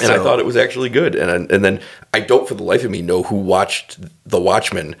movie. And I thought it was actually good. And then I don't for the life of me know who watched The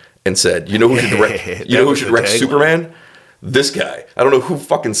Watchmen and said, you know who should direct Superman? This guy. I don't know who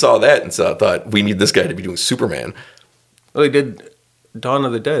fucking saw that and thought, we need this guy to be doing Superman. Well, he did Dawn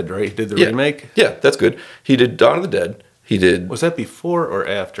of the Dead, right? He did the remake? Yeah, that's good. He did Dawn of the Dead. He did... Was that before or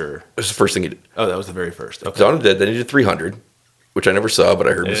after? It was the first thing he did. Oh, that was the very first. Okay. Dawn of the Dead. Then he did 300, which I never saw, but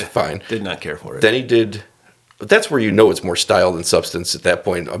I heard was fine. Did not care for it. Then he did... That's where you know it's more style than substance at that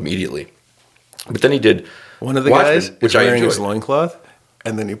point immediately. But then he did... One of the Watchmen, guys is wearing his loincloth,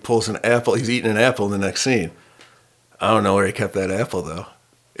 and then he pulls an apple. He's eating an apple in the next scene. I don't know where he kept that apple, though.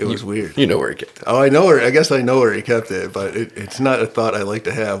 It was weird. You know where he kept it. Oh, I know where. I guess I know where he kept it, but it's not a thought I like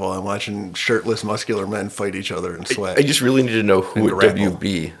to have while I'm watching shirtless, muscular men fight each other and sweat. I just really need to know who at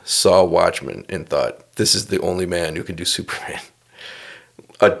WB saw Watchmen and thought, this is the only man who can do Superman.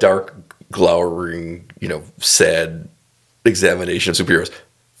 A dark, glowering, sad examination of superheroes.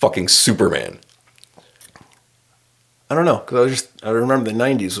 Fucking Superman. I don't know, because I remember the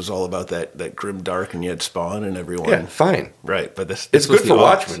 90s was all about that grim dark, and you had Spawn and everyone. Yeah, fine. Right, but this it's was good for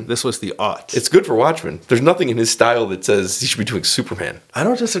Watchmen. This was the aughts. It's good for Watchmen. There's nothing in his style that says he should be doing Superman. I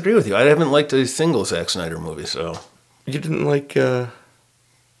don't disagree with you. I haven't liked a single Zack Snyder movie, so. You didn't like, I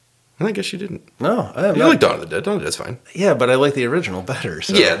guess you didn't. No, I haven't. You like Dawn of the Dead. Dawn of the Dead's fine. Yeah, but I like the original better.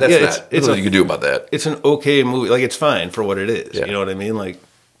 So. Yeah, that's it's nothing you can do about that. It's an okay movie. Like, it's fine for what it is. Yeah. You know what I mean? Like,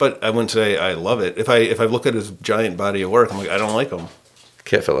 but I wouldn't say I love it. If I look at his giant body of work, I'm like, I don't like him.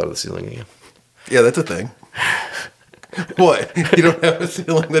 Cat fell out of the ceiling again. Yeah, that's a thing. What? You don't have a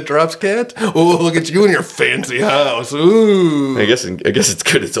ceiling that drops cat? Oh, look at you in your fancy house. Ooh. I guess it's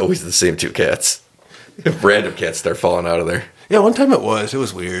good. It's always the same two cats. If random cats start falling out of there. Yeah, one time it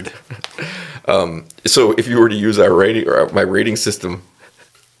was weird. So if you were to use our rating or my rating system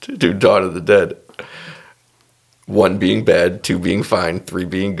to do Dawn of the Dead, 1 being bad, 2 being fine, 3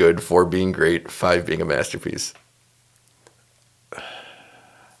 being good, 4 being great, 5 being a masterpiece.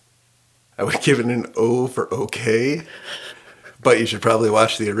 I would give it an O for okay, But you should probably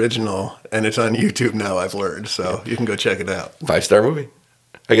watch the original, and it's on YouTube now, I've learned, so you can go check it out. 5-star movie.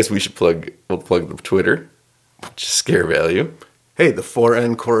 I guess we'll plug the Twitter, which is Scare Value. Hey, the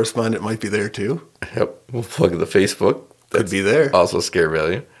 4N correspondent might be there too. Yep. We'll plug the Facebook. Could be there. Also Scare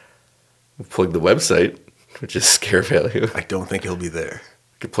Value. We'll plug the website, which is Scare Value. I don't think he'll be there.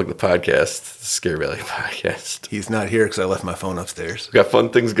 You can plug the podcast, the Scare Value podcast. He's not here because I left my phone upstairs. We got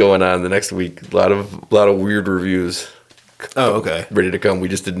fun things going on the next week. A lot of weird reviews. Oh, okay. Ready to come. We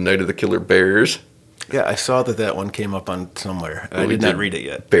just did Night of the Killer Bears. Yeah, I saw that one came up on somewhere. I did not read it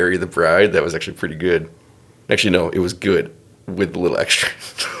yet. Bury the Bride. That was actually pretty good. Actually, no, it was good with a little extra.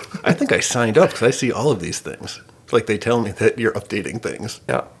 I think I signed up because I see all of these things. Like they tell me that you're updating things.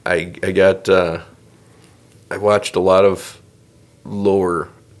 Yeah, I watched a lot of lower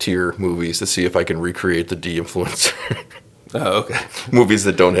tier movies to see if I can recreate the De-Influencer. Oh, okay. Movies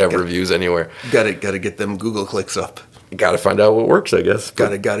that don't have reviews anywhere. Gotta get them Google clicks up. Got to find out what works, I guess.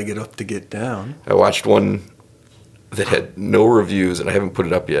 Gotta get up to get down. I watched one that had no reviews, and I haven't put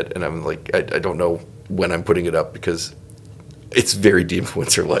it up yet. And I'm like, I don't know when I'm putting it up because it's very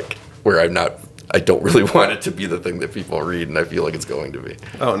De-Influencer-like, where I don't really want it to be the thing that people read, and I feel like it's going to be.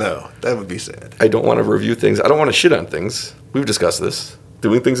 Oh, no. That would be sad. I don't want to review things. I don't want to shit on things. We've discussed this.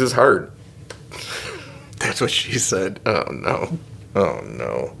 Doing things is hard. That's what she said. Oh, no. Oh,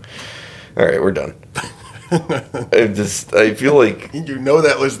 no. All right, we're done. I feel like... You know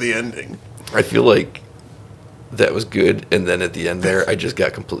that was the ending. I feel like that was good, and then at the end there, I just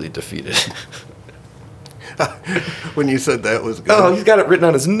got completely defeated. When you said that was good. Oh, he's got it written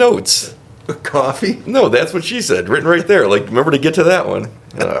on his notes. Coffee? No, that's what she said, written right there. Like, remember to get to that one.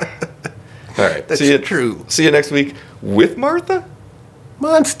 All right. That's true. See you next week with Martha?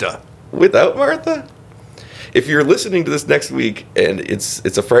 Monster. Without Martha? If you're listening to this next week and it's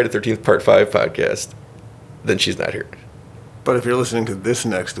a Friday 13th Part 5 podcast, then she's not here. But if you're listening to this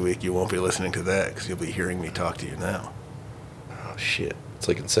next week, you won't be listening to that because you'll be hearing me talk to you now. Oh, shit. It's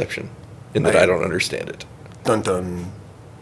like Inception, in that I don't understand it. Dun dun.